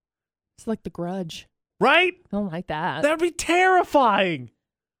 It's like The Grudge. Right? I don't like that. That would be terrifying.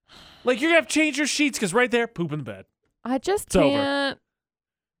 Like you're going to have to change your sheets because right there, poop in the bed. I just It's can't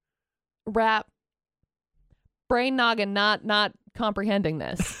wrap brain noggin not comprehending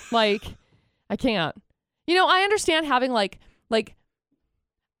this. Like, I can't. You know, I understand having like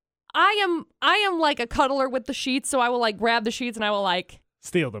I am like a cuddler with the sheets, so I will like grab the sheets and I will like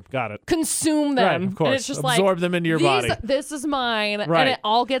Steal them. Got it. consume them. Right, of course. And it's just Absorb them into your body. This is mine. Right. And it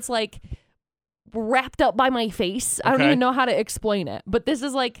all gets like wrapped up by my face. I don't Okay. even know how to explain it. But this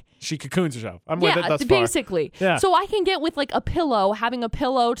is like, She cocoons herself. I'm with it thus far. basically. Yeah. So I can get with like a pillow, having a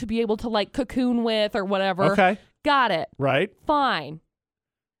pillow to be able to like cocoon with or whatever. Okay. Got it. Right. Fine.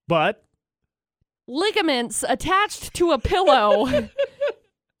 But Ligaments attached to a pillow.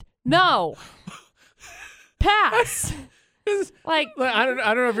 No. Pass. Like, I don't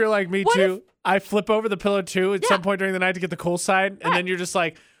know if you're like me What too. I flip over the pillow too at some point during the night to get the cool side, and then you're just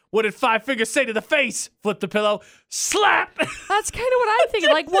like, what did Five Fingers say to the face? Flip the pillow, slap. that's kind of what I'm thinking.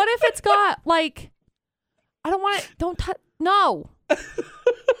 Like, what if it's got like, I don't want it. Don't touch. No.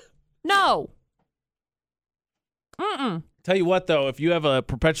 No. Mm-mm. Tell you what though, if you have a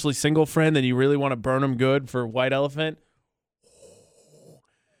perpetually single friend and you really want to burn them good for white elephant,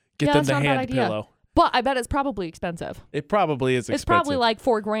 get them that's the not a bad hand idea. pillow. But I bet it's probably expensive. It probably is expensive. It's probably like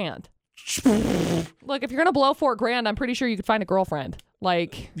 $4,000. Look, if you're gonna blow $4,000, I'm pretty sure you could find a girlfriend.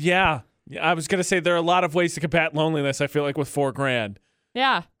 Like, Yeah, I was gonna say there are a lot of ways to combat loneliness. I feel like with $4,000,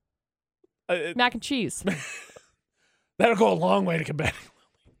 yeah, mac and cheese. that'll go a long way to combating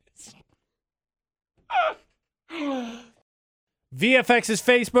loneliness. VFX's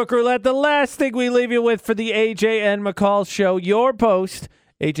Facebook roulette. The last thing we leave you with for the AJ and McCall show. Your post.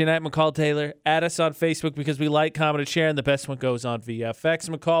 AJ Knight, McCall Taylor. Add us on Facebook because we like, comment, and share, and the best one goes on VFX.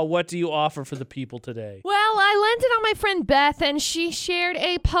 McCall, what do you offer for the people today? Well, I lent it on my friend Beth, and she shared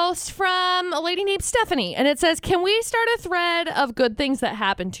a post from a lady named Stephanie, and it says, "Can we start a thread of good things that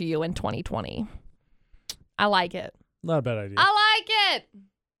happened to you in 2020?" I like it. Not a bad idea. I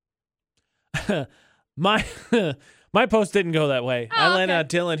like it. My post didn't go that way. I lent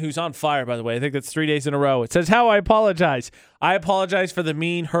Dylan, who's on fire, by the way. I think that's 3 days in a row. It says, how I apologize. I apologize for the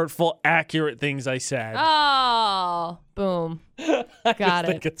mean, hurtful, accurate things I said. Oh, boom. I Got just it.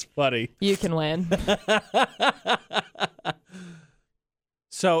 think it's funny. You can win.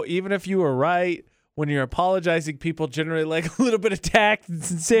 So even if you were right, when you're apologizing, people generally like a little bit of tact and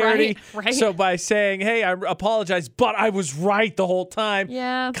sincerity. Right. So by saying, hey, I apologize, but I was right the whole time,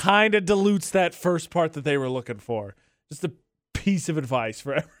 Yeah. kind of dilutes that first part that they were looking for. Just a piece of advice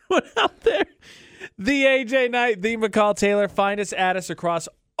for everyone out there. The AJ Knight, the McCall Taylor. Find us, add us across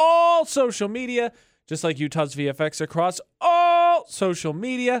all social media, just like Utah's VFX across all social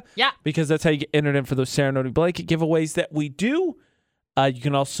media. Yeah. Because that's how you get entered in for those Serenity Blanket giveaways that we do. You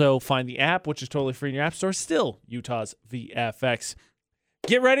can also find the app, which is totally free in your app store. Still, Utah's VFX.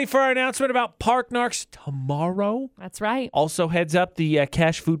 Get ready for our announcement about Park Narcs tomorrow. That's right. Also, heads up, the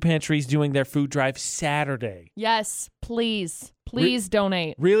Cash Food Pantry is doing their food drive Saturday. Yes, please. Please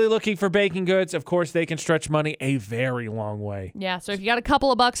donate. Really looking for baking goods. Of course, they can stretch money a very long way. Yeah, so if you got a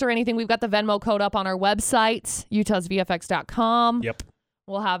couple of bucks or anything, we've got the Venmo code up on our website, utahsvfx.com. Yep.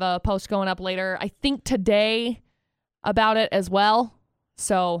 We'll have a post going up later, I think today, about it as well.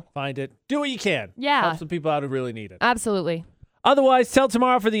 So Find it. Do what you can. Yeah. Help some people out who really need it. absolutely. Otherwise, till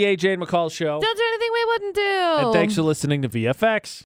tomorrow for the AJ and McCall show. Don't do anything we wouldn't do. And thanks for listening to VFX.